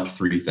people want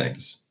 3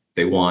 things.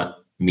 They want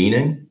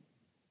meaning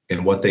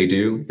in what they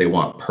do. They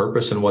want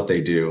purpose in what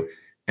they do.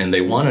 And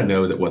they want to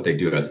know that what they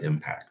do has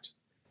impact.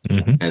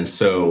 Mm-hmm. And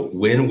so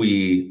when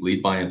we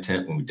lead by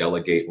intent, when we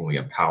delegate, when we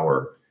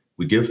empower,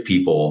 we give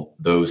people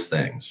those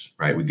things,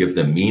 right? We give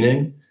them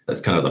meaning. That's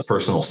kind of the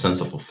personal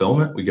sense of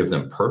fulfillment. We give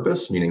them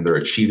purpose, meaning they're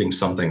achieving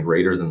something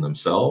greater than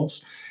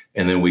themselves.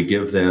 And then we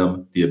give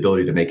them the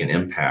ability to make an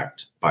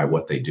impact by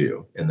what they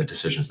do and the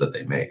decisions that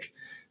they make.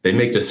 They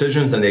make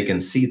decisions and they can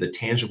see the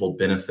tangible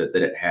benefit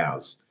that it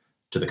has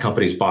to the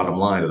company's bottom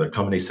line or the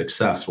company's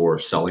success or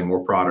selling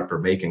more product or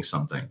making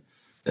something.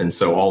 And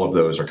so all of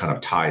those are kind of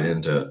tied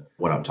into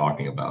what I'm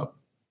talking about.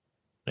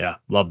 Yeah,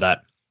 love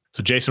that.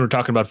 So Jason, we're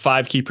talking about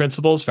 5 key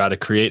principles for how to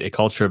create a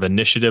culture of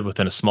initiative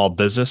within a small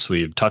business.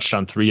 We've touched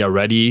on 3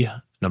 already.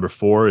 Number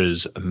 4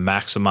 is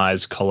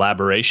maximize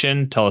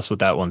collaboration. Tell us what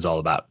that one's all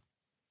about.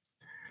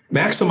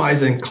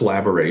 Maximizing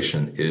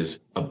collaboration is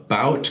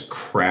about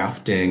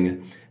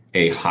crafting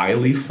a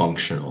highly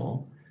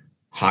functional,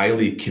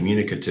 highly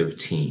communicative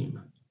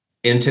team.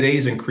 In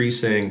today's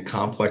increasing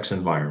complex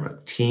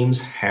environment,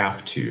 teams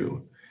have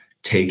to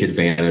take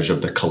advantage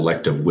of the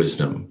collective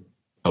wisdom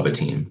of a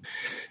team.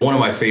 One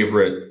of my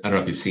favorite, I don't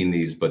know if you've seen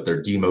these, but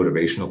they're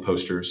demotivational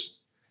posters.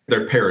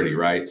 They're parody,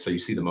 right? So you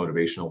see the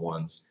motivational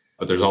ones,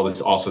 but there's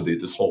also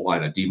this whole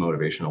line of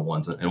demotivational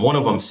ones. And one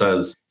of them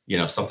says,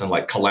 something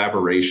like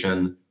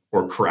collaboration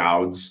or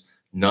crowds.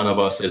 None of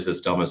us is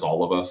as dumb as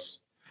all of us.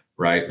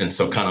 Right. And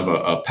so kind of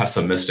a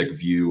pessimistic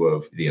view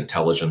of the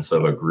intelligence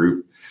of a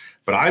group.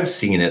 But I've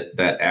seen it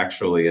that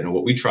actually, and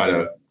what we try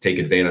to take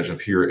advantage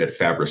of here at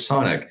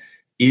Fabrisonic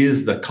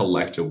is the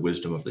collective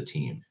wisdom of the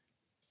team.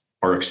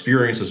 Our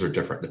experiences are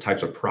different. The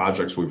types of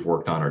projects we've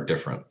worked on are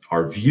different.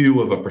 Our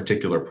view of a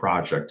particular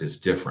project is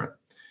different.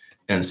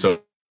 And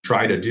so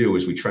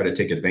what we try to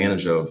take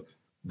advantage of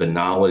the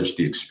knowledge,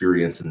 the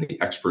experience, and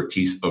the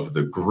expertise of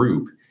the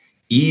group,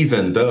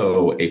 even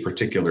though a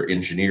particular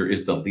engineer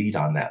is the lead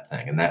on that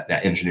thing. And that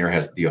engineer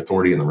has the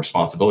authority and the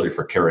responsibility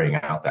for carrying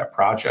out that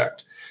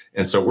project.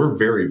 And so we're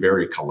very,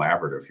 very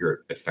collaborative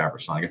here at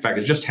Fabrisonic. In fact,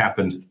 it just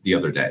happened the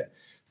other day.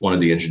 One of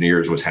the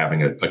engineers was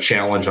having a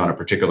challenge on a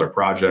particular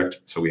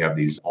project. So we have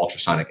these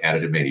ultrasonic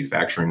additive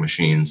manufacturing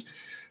machines.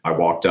 I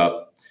walked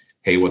up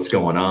hey, what's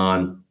going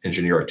on?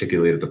 Engineer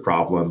articulated the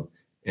problem.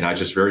 And I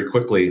just very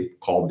quickly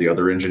called the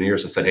other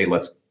engineers and said, hey,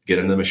 let's get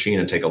into the machine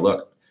and take a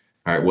look.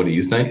 All right, what do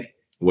you think?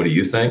 What do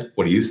you think?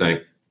 What do you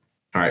think?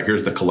 All right,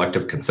 here's the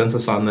collective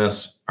consensus on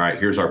this. All right,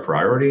 here's our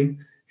priority.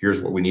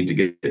 Here's what we need to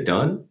get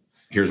done.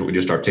 Here's what we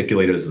just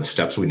articulated as the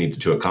steps we need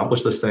to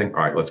accomplish this thing.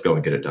 All right, let's go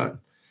and get it done.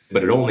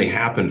 But it only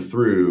happened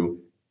through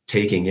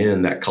taking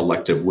in that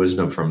collective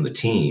wisdom from the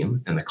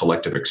team and the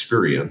collective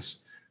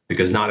experience,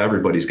 because not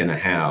everybody's going to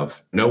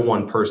have, no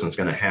one person's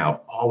going to have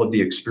all of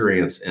the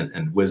experience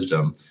and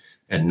wisdom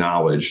and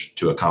knowledge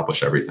to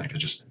accomplish everything. It's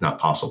just not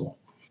possible.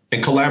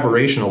 And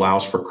collaboration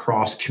allows for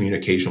cross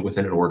communication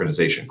within an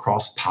organization,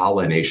 cross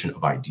pollination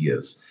of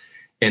ideas,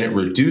 and it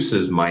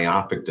reduces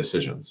myopic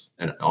decisions,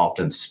 and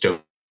often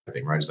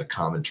stereotyping, right, is a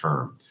common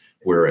term,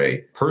 where a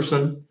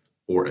person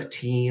or a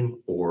team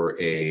or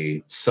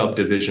a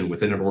subdivision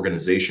within an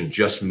organization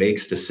just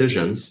makes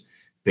decisions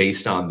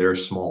based on their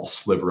small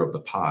sliver of the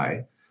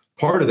pie.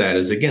 Part of that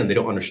is, again, they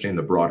don't understand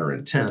the broader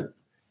intent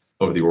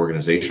of the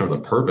organization or the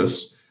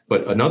purpose.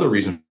 But another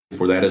reason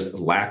for that is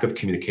lack of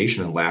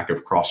communication and lack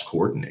of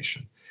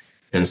cross-coordination.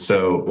 And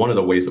so one of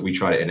the ways that we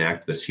try to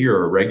enact this here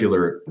are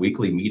regular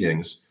weekly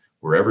meetings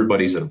where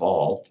everybody's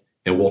involved,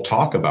 and we'll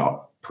talk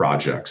about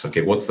projects.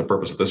 Okay, what's the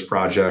purpose of this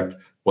project?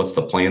 What's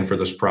the plan for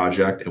this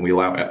project? And we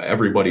allow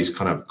everybody's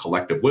kind of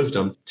collective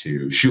wisdom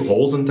to shoot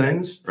holes in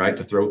things, right?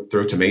 To throw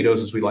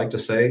tomatoes, as we like to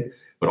say,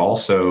 but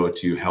also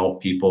to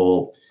help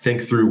people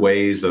think through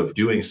ways of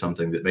doing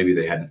something that maybe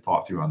they hadn't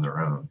thought through on their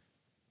own.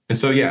 And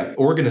so, yeah,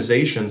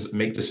 organizations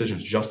make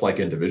decisions just like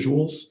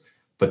individuals,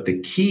 but the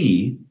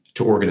key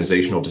to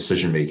organizational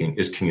decision-making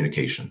is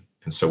communication.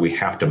 And so we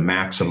have to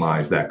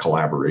maximize that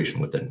collaboration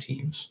within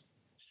teams.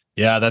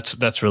 Yeah,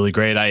 that's really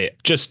great. I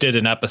just did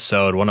an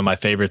episode, one of my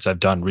favorites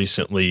I've done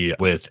recently,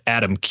 with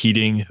Adam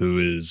Keating, who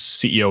is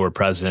CEO or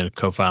president,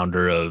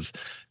 co-founder of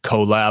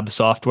Collab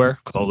software.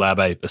 Collab,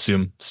 I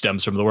assume,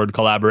 stems from the word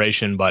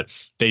collaboration, but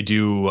they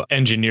do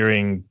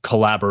engineering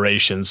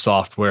collaboration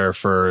software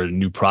for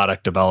new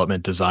product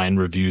development, design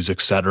reviews,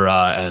 et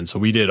cetera. And so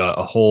we did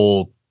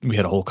we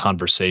had a whole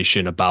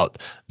conversation about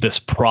this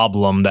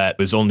problem that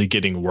is only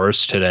getting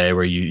worse today,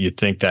 where you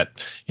think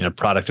that,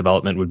 product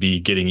development would be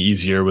getting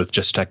easier with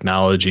just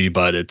technology,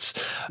 but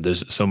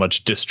there's so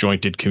much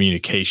disjointed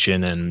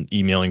communication and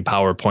emailing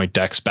PowerPoint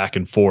decks back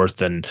and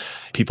forth, and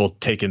people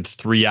taking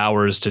 3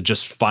 hours to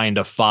just find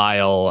a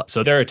file.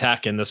 So they're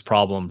attacking this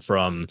problem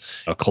from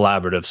a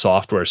collaborative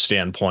software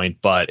standpoint,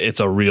 but it's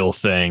a real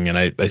thing. And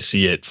I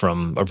see it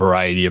from a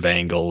variety of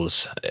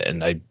angles,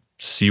 and I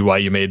see why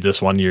you made this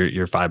one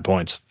your 5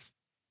 points.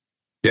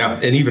 Yeah,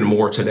 and even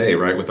more today,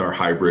 right, with our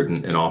hybrid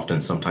and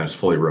often sometimes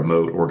fully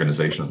remote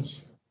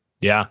organizations.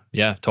 Yeah,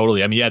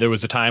 totally. I mean, there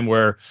was a time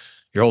where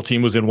your whole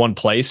team was in one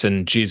place,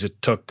 and geez, it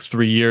took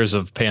 3 years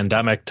of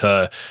pandemic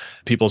to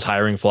people's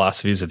hiring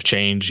philosophies have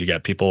changed. You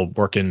got people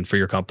working for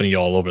your company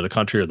all over the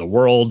country or the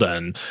world,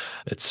 and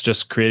it's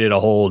just created a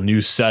whole new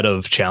set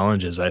of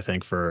challenges, I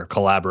think, for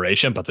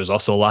collaboration. But there's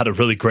also a lot of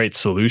really great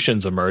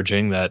solutions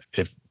emerging that,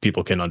 if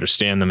people can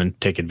understand them and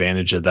take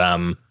advantage of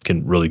them,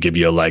 can really give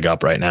you a leg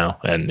up right now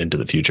and into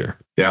the future.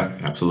 Yeah,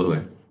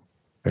 absolutely.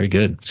 Very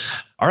good.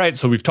 All right.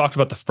 So we've talked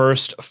about the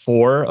first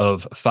 4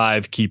 of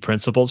 5 key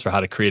principles for how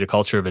to create a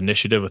culture of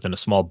initiative within a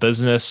small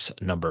business.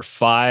 Number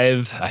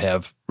 5, I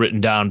have written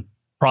down: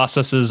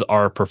 processes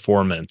are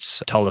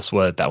performance. Tell us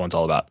what that one's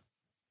all about.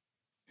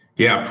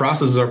 Yeah,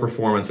 processes are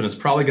performance. And it's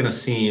probably going to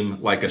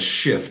seem like a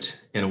shift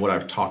in what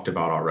I've talked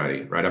about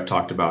already, right? I've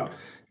talked about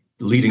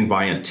leading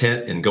by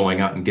intent and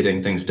going out and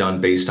getting things done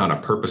based on a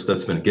purpose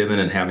that's been given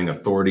and having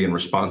authority and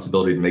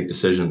responsibility to make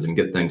decisions and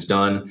get things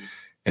done.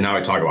 And now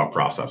I talk about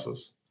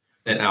processes.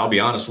 And I'll be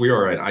honest, we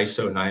are an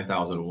ISO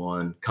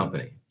 9001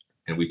 company,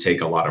 and we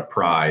take a lot of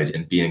pride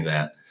in being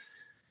that.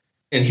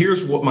 And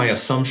here's what my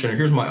assumption,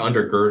 here's my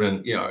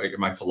undergirding,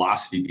 my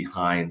philosophy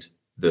behind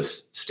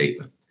this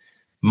statement.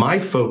 My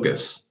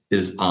focus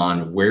is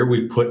on where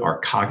we put our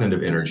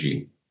cognitive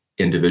energy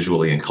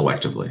individually and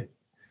collectively.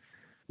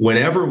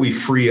 Whenever we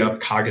free up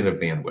cognitive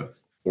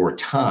bandwidth or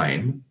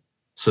time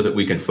so that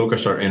we can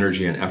focus our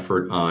energy and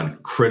effort on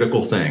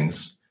critical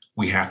things,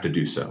 we have to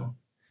do so.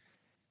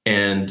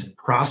 And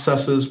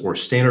processes or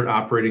standard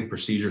operating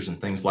procedures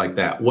and things like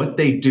that, what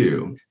they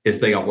do is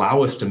they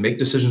allow us to make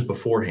decisions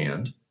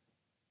beforehand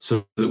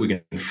so that we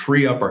can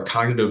free up our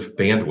cognitive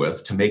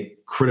bandwidth to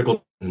make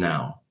critical decisions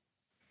now.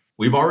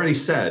 We've already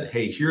said,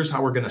 hey, here's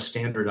how we're going to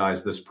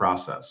standardize this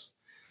process.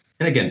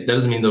 And again, that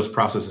doesn't mean those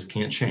processes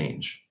can't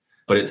change,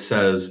 but it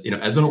says,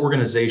 as an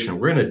organization,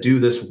 we're going to do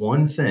this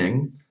one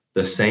thing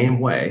the same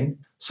way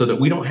so that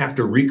we don't have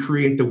to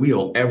recreate the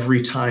wheel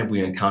every time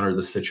we encounter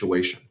the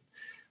situation.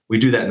 We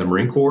do that in the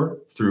Marine Corps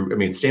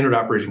through, standard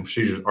operating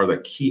procedures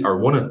are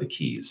one of the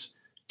keys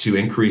to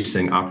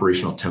increasing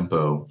operational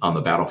tempo on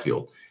the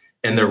battlefield.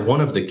 And they're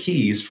one of the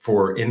keys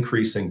for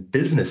increasing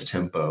business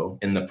tempo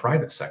in the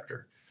private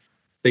sector.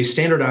 They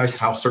standardize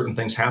how certain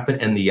things happen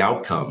and the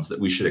outcomes that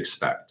we should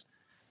expect.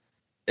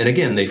 And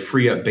again, they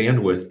free up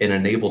bandwidth and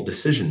enable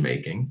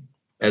decision-making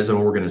as an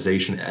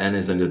organization and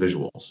as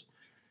individuals.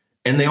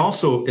 And they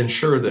also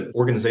ensure that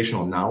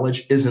organizational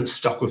knowledge isn't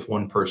stuck with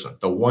one person,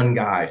 the one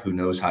guy who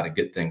knows how to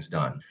get things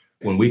done.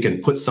 When we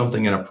can put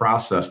something in a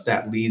process,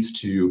 that leads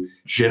to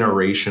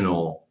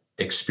generational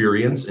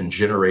experience and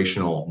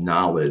generational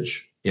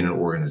knowledge in an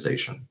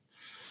organization.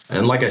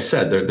 And like I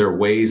said, there are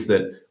ways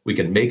that we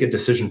can make a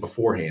decision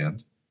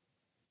beforehand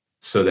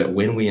so that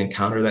when we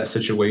encounter that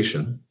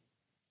situation,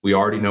 we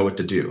already know what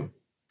to do.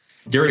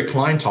 Gary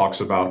Klein talks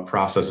about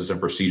processes and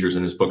procedures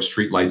in his book,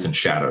 Streetlights and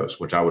Shadows,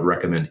 which I would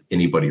recommend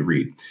anybody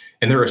read.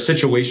 And there are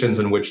situations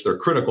in which they're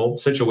critical,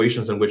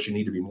 situations in which you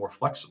need to be more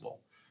flexible,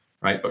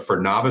 right? But for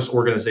novice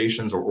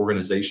organizations or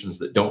organizations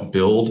that don't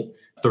build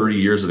 30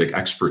 years of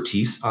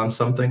expertise on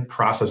something,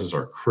 processes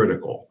are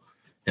critical.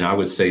 And I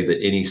would say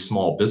that any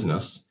small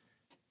business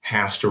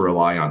has to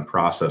rely on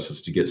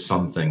processes to get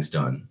some things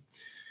done.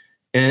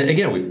 And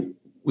again,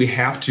 we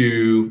have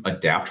to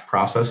adapt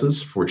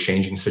processes for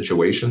changing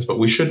situations, but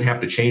we shouldn't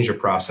have to change a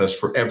process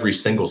for every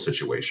single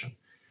situation.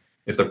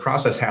 If the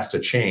process has to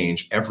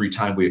change every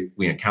time we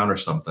encounter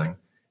something,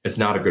 it's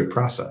not a good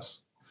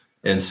process.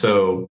 And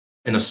so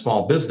in a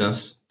small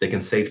business, they can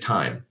save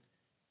time,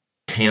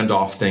 hand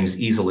off things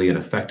easily and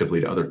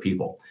effectively to other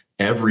people.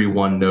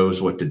 Everyone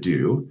knows what to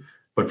do,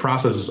 but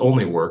processes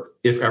only work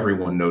if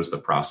everyone knows the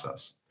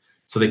process.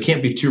 So they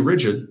can't be too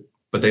rigid,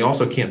 but they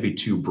also can't be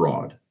too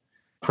broad.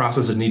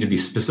 Processes need to be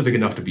specific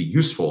enough to be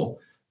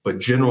useful, but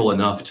general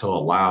enough to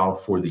allow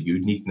for the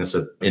uniqueness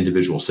of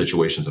individual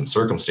situations and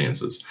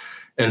circumstances.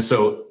 And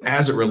so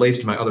as it relates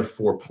to my other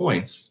 4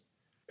 points,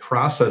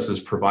 processes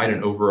provide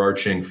an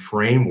overarching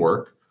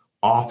framework,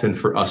 often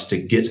for us to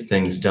get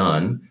things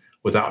done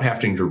without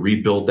having to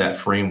rebuild that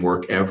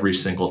framework every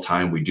single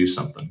time we do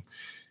something.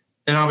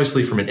 And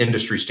obviously from an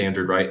industry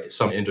standard, right,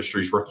 some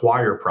industries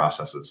require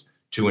processes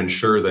to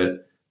ensure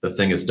that the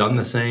thing is done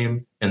the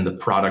same and the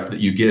product that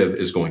you give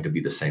is going to be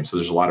the same. So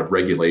there's a lot of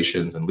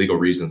regulations and legal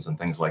reasons and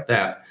things like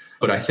that.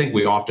 But I think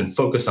we often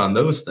focus on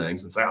those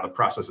things and say, the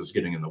process is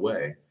getting in the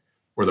way,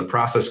 where the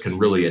process can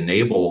really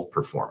enable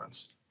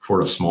performance for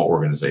a small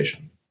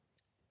organization.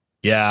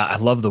 Yeah, I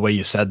love the way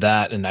you said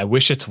that. And I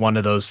wish it's one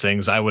of those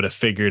things I would have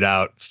figured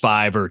out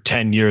 5 or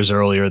 10 years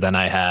earlier than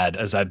I had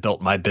as I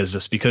built my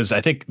business, because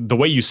I think the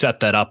way you set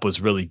that up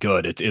was really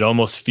good. It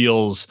almost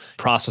feels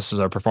processes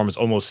or performance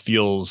almost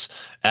feels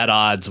at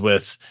odds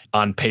with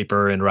on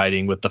paper and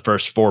writing with the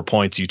first 4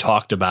 points you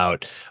talked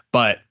about.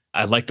 But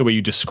I like the way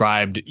you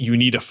described you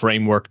need a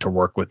framework to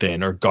work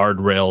within, or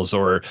guardrails,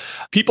 or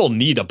people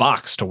need a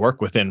box to work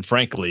within,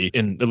 frankly,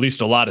 in at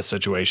least a lot of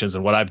situations.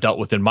 And what I've dealt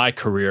with in my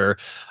career,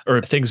 or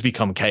things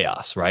become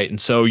chaos, right? And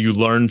so you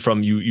learn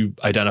from, you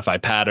identify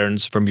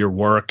patterns from your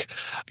work,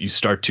 you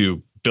start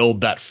to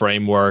build that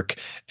framework,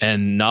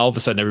 and now all of a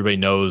sudden everybody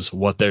knows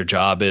what their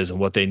job is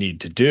and what they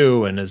need to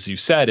do. And as you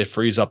said, it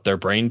frees up their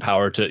brain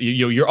power to,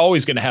 you're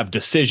always going to have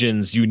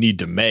decisions you need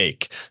to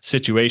make,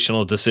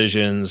 situational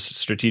decisions,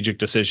 strategic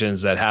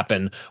decisions that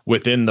happen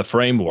within the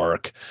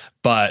framework.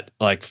 But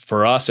like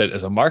for us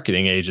as a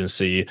marketing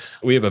agency,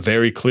 we have a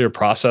very clear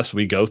process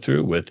we go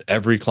through with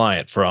every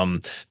client,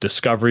 from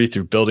discovery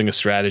through building a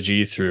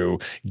strategy, through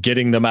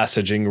getting the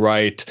messaging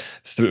right,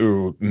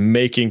 through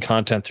making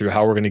content, through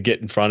how we're going to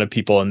get in front of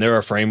people. And there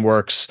are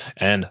frameworks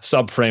and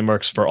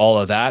sub-frameworks for all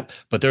of that.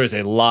 But there is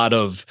a lot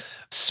of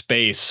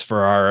space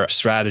for our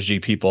strategy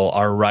people,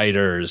 our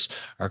writers,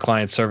 our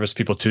client service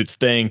people to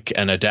think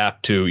and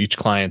adapt to each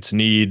client's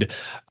need.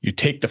 You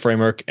take the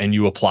framework and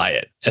you apply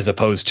it, as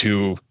opposed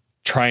to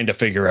trying to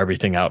figure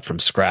everything out from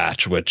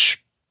scratch,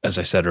 which, as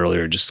I said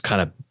earlier, just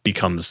kind of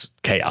becomes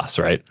chaos,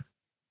 right?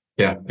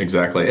 Yeah,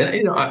 exactly.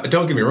 And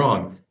don't get me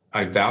wrong,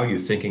 I value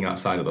thinking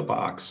outside of the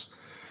box.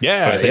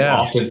 Yeah, but I think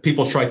often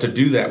people try to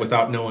do that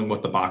without knowing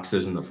what the box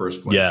is in the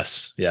first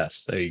place.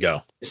 Yes, there you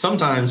go.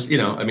 Sometimes,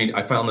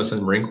 I found this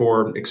in Marine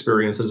Corps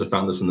experiences. I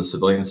found this in the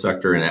civilian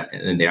sector and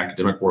in the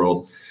academic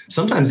world.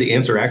 Sometimes the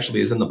answer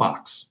actually is in the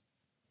box.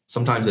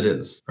 Sometimes it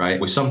is, right?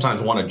 We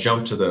sometimes want to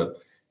jump to the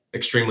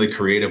extremely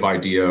creative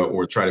idea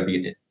or try to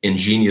be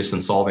ingenious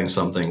in solving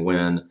something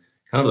when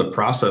kind of the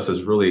process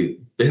has really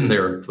been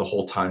there the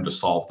whole time to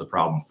solve the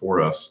problem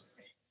for us.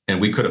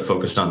 And we could have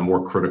focused on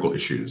more critical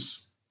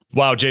issues.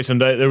 Wow, Jason,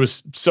 there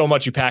was so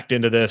much you packed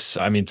into this.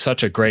 I mean,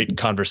 such a great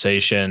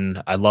conversation.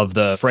 I love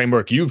the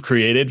framework you've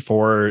created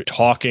for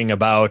talking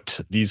about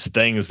these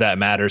things that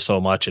matter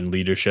so much in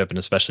leadership, and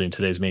especially in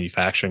today's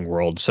manufacturing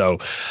world. So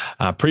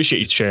I appreciate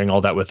you sharing all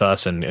that with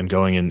us and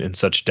going in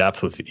such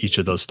depth with each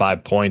of those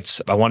 5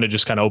 points. I want to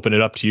just kind of open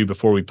it up to you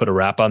before we put a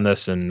wrap on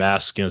this and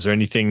ask, is there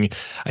anything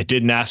I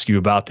didn't ask you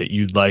about that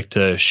you'd like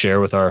to share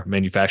with our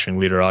manufacturing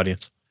leader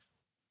audience?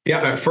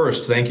 Yeah,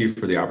 first, thank you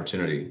for the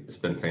opportunity. It's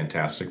been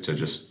fantastic to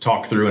just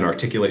talk through and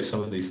articulate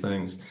some of these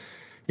things.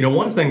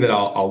 One thing that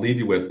I'll leave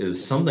you with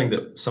is something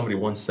that somebody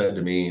once said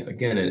to me,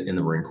 again, in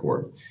the Marine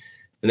Corps.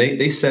 And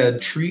they said,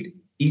 treat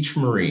each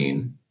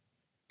Marine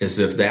as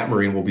if that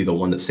Marine will be the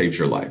one that saves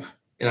your life.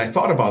 And I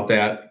thought about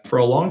that for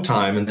a long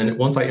time. And then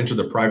once I entered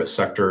the private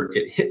sector,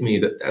 it hit me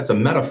that that's a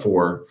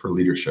metaphor for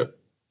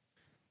leadership.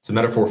 It's a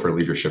metaphor for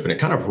leadership. And it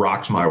kind of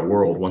rocked my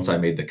world once I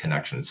made the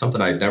connection. It's something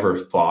I'd never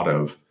thought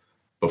of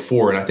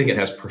before, and I think it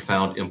has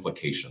profound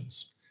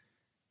implications.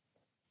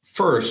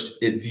 First,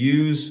 it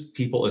views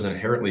people as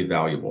inherently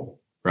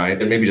valuable, right?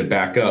 And maybe to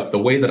back up, the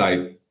way that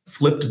I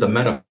flipped the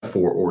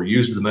metaphor or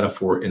used the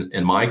metaphor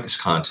in my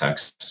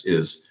context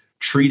is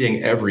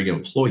treating every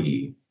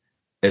employee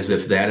as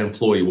if that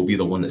employee will be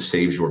the one that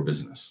saves your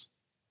business.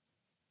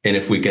 And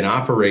if we can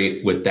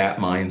operate with that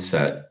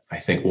mindset, I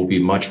think we'll be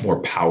much more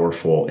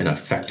powerful and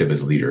effective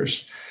as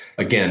leaders.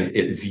 Again,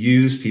 it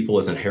views people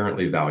as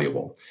inherently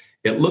valuable.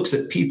 It looks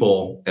at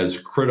people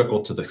as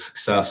critical to the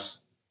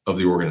success of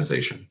the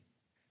organization.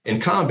 In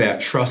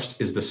combat,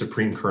 trust is the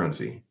supreme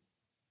currency.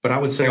 But I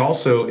would say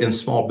also in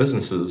small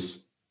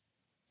businesses,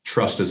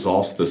 trust is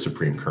also the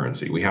supreme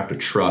currency. We have to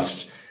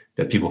trust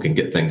that people can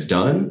get things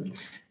done,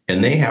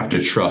 and they have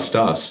to trust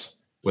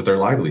us with their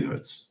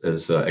livelihoods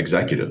as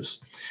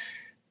executives.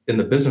 In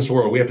the business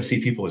world, we have to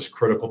see people as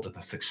critical to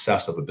the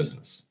success of a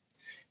business.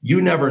 You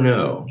never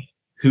know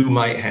who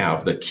might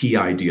have the key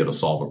idea to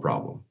solve a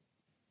problem.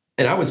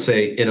 And I would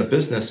say in a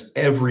business,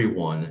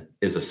 everyone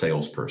is a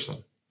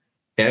salesperson.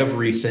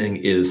 Everything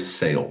is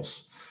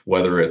sales,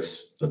 whether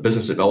it's the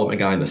business development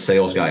guy and the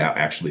sales guy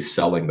actually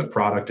selling the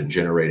product and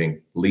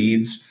generating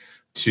leads,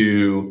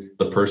 to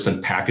the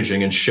person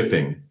packaging and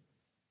shipping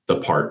the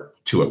part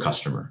to a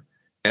customer.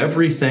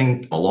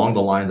 Everything along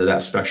the line of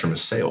that spectrum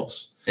is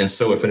sales. And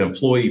so if an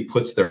employee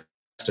puts their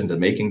best into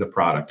making the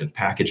product and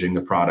packaging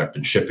the product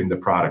and shipping the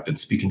product and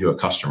speaking to a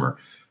customer,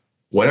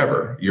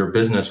 whatever, your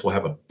business will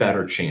have a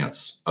better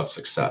chance of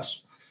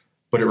success.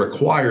 But it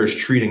requires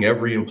treating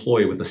every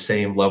employee with the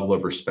same level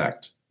of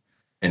respect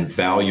and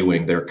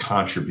valuing their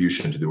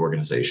contribution to the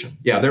organization.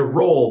 Yeah, their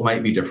role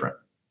might be different.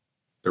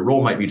 Their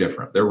role might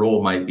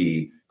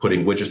be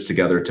putting widgets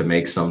together to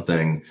make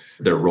something.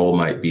 Their role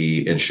might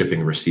be in shipping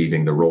and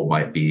receiving. Their role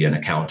might be in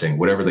accounting,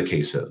 whatever the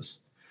case is,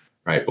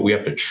 right? But we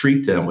have to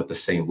treat them with the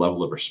same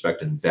level of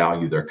respect and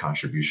value their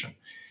contribution.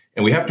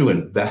 And we have to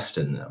invest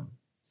in them.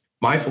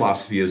 My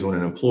philosophy is when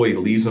an employee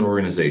leaves an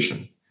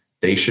organization,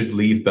 they should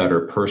leave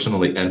better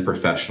personally and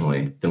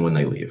professionally than when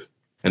they leave.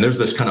 And there's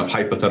this kind of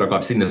hypothetical,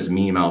 I've seen this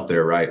meme out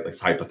there, right? This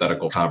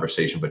hypothetical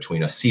conversation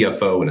between a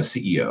CFO and a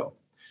CEO.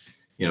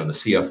 The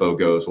CFO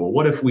goes, well,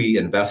 what if we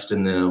invest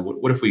in them?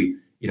 What if we,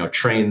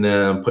 train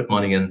them, put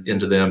money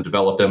into them,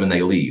 develop them, and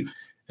they leave?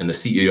 And the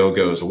CEO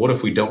goes, well, what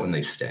if we don't and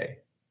they stay?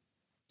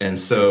 And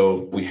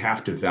so we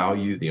have to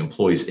value the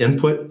employee's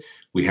input.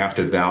 We have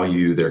to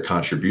value their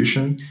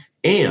contribution.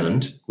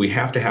 And we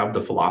have to have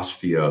the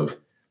philosophy of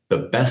the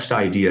best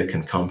idea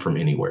can come from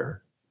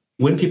anywhere.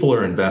 When people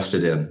are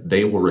invested in,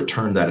 they will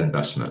return that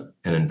investment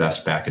and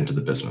invest back into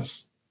the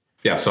business.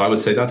 Yeah, so I would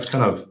say that's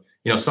kind of,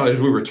 so as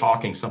we were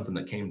talking, something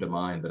that came to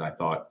mind that I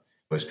thought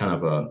was kind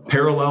of a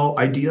parallel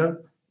idea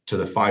to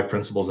the 5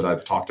 principles that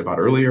I've talked about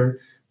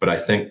earlier, but I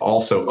think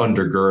also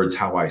undergirds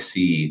how I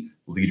see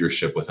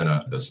leadership within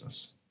a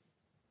business.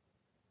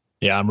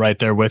 Yeah, I'm right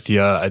there with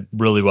you.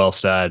 Really well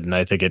said. And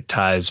I think it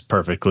ties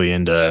perfectly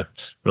into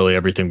really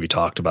everything we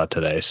talked about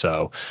today.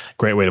 So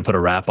great way to put a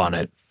wrap on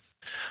it.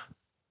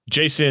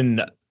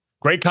 Jason,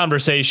 great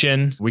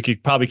conversation. We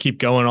could probably keep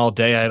going all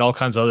day. I had all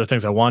kinds of other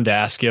things I wanted to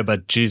ask you,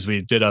 but geez,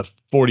 we did a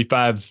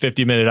 45,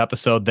 50-minute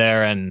episode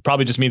there, and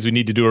probably just means we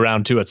need to do a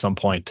round 2 at some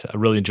point. I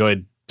really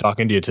enjoyed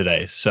talking to you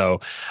today.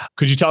 So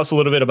could you tell us a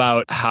little bit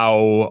about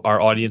how our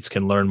audience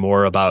can learn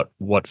more about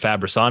what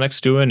Fabrisonic's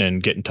doing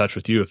and get in touch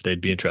with you if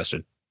they'd be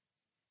interested?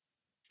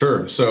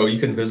 Sure. So you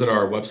can visit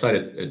our website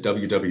at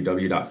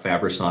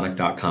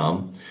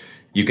www.fabrisonic.com.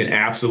 You can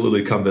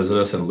absolutely come visit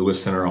us in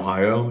Lewis Center,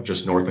 Ohio,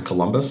 just north of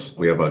Columbus.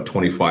 We have a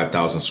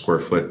 25,000 square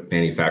foot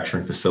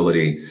manufacturing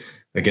facility.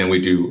 Again,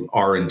 we do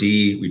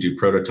R&D, we do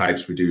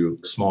prototypes, we do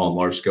small and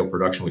large scale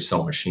production, we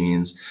sell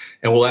machines,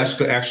 and we'll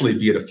actually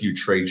be at a few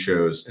trade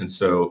shows. And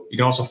so you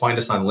can also find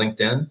us on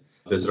LinkedIn,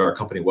 visit our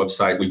company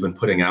website. We've been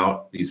putting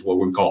out these, what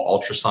we call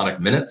ultrasonic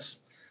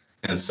minutes.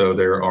 And so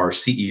they're our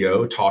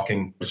CEO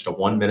talking just a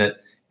 1-minute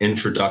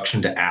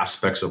introduction to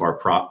aspects of our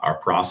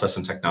process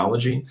and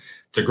technology.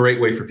 It's a great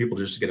way for people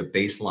just to get a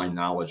baseline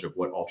knowledge of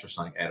what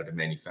ultrasonic additive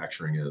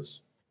manufacturing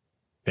is.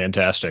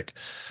 Fantastic.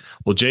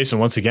 Well, Jason,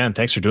 once again,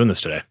 thanks for doing this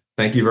today.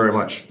 Thank you very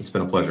much. It's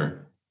been a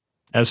pleasure.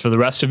 As for the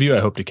rest of you, I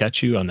hope to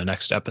catch you on the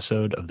next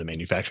episode of The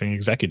Manufacturing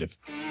Executive.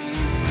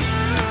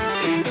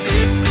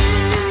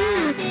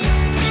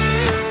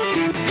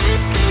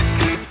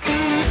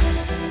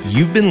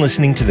 You've been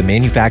listening to the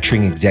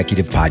Manufacturing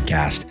Executive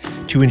Podcast.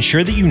 To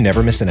ensure that you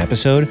never miss an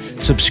episode,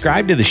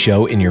 subscribe to the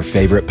show in your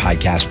favorite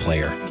podcast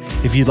player.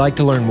 If you'd like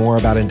to learn more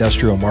about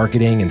industrial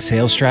marketing and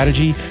sales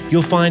strategy,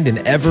 you'll find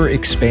an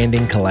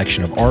ever-expanding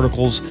collection of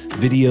articles,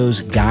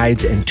 videos,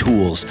 guides, and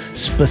tools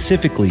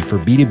specifically for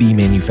B2B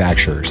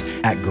manufacturers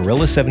at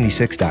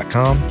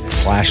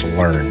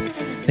gorilla76.com/learn.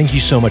 Thank you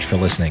so much for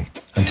listening.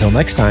 Until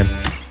next time.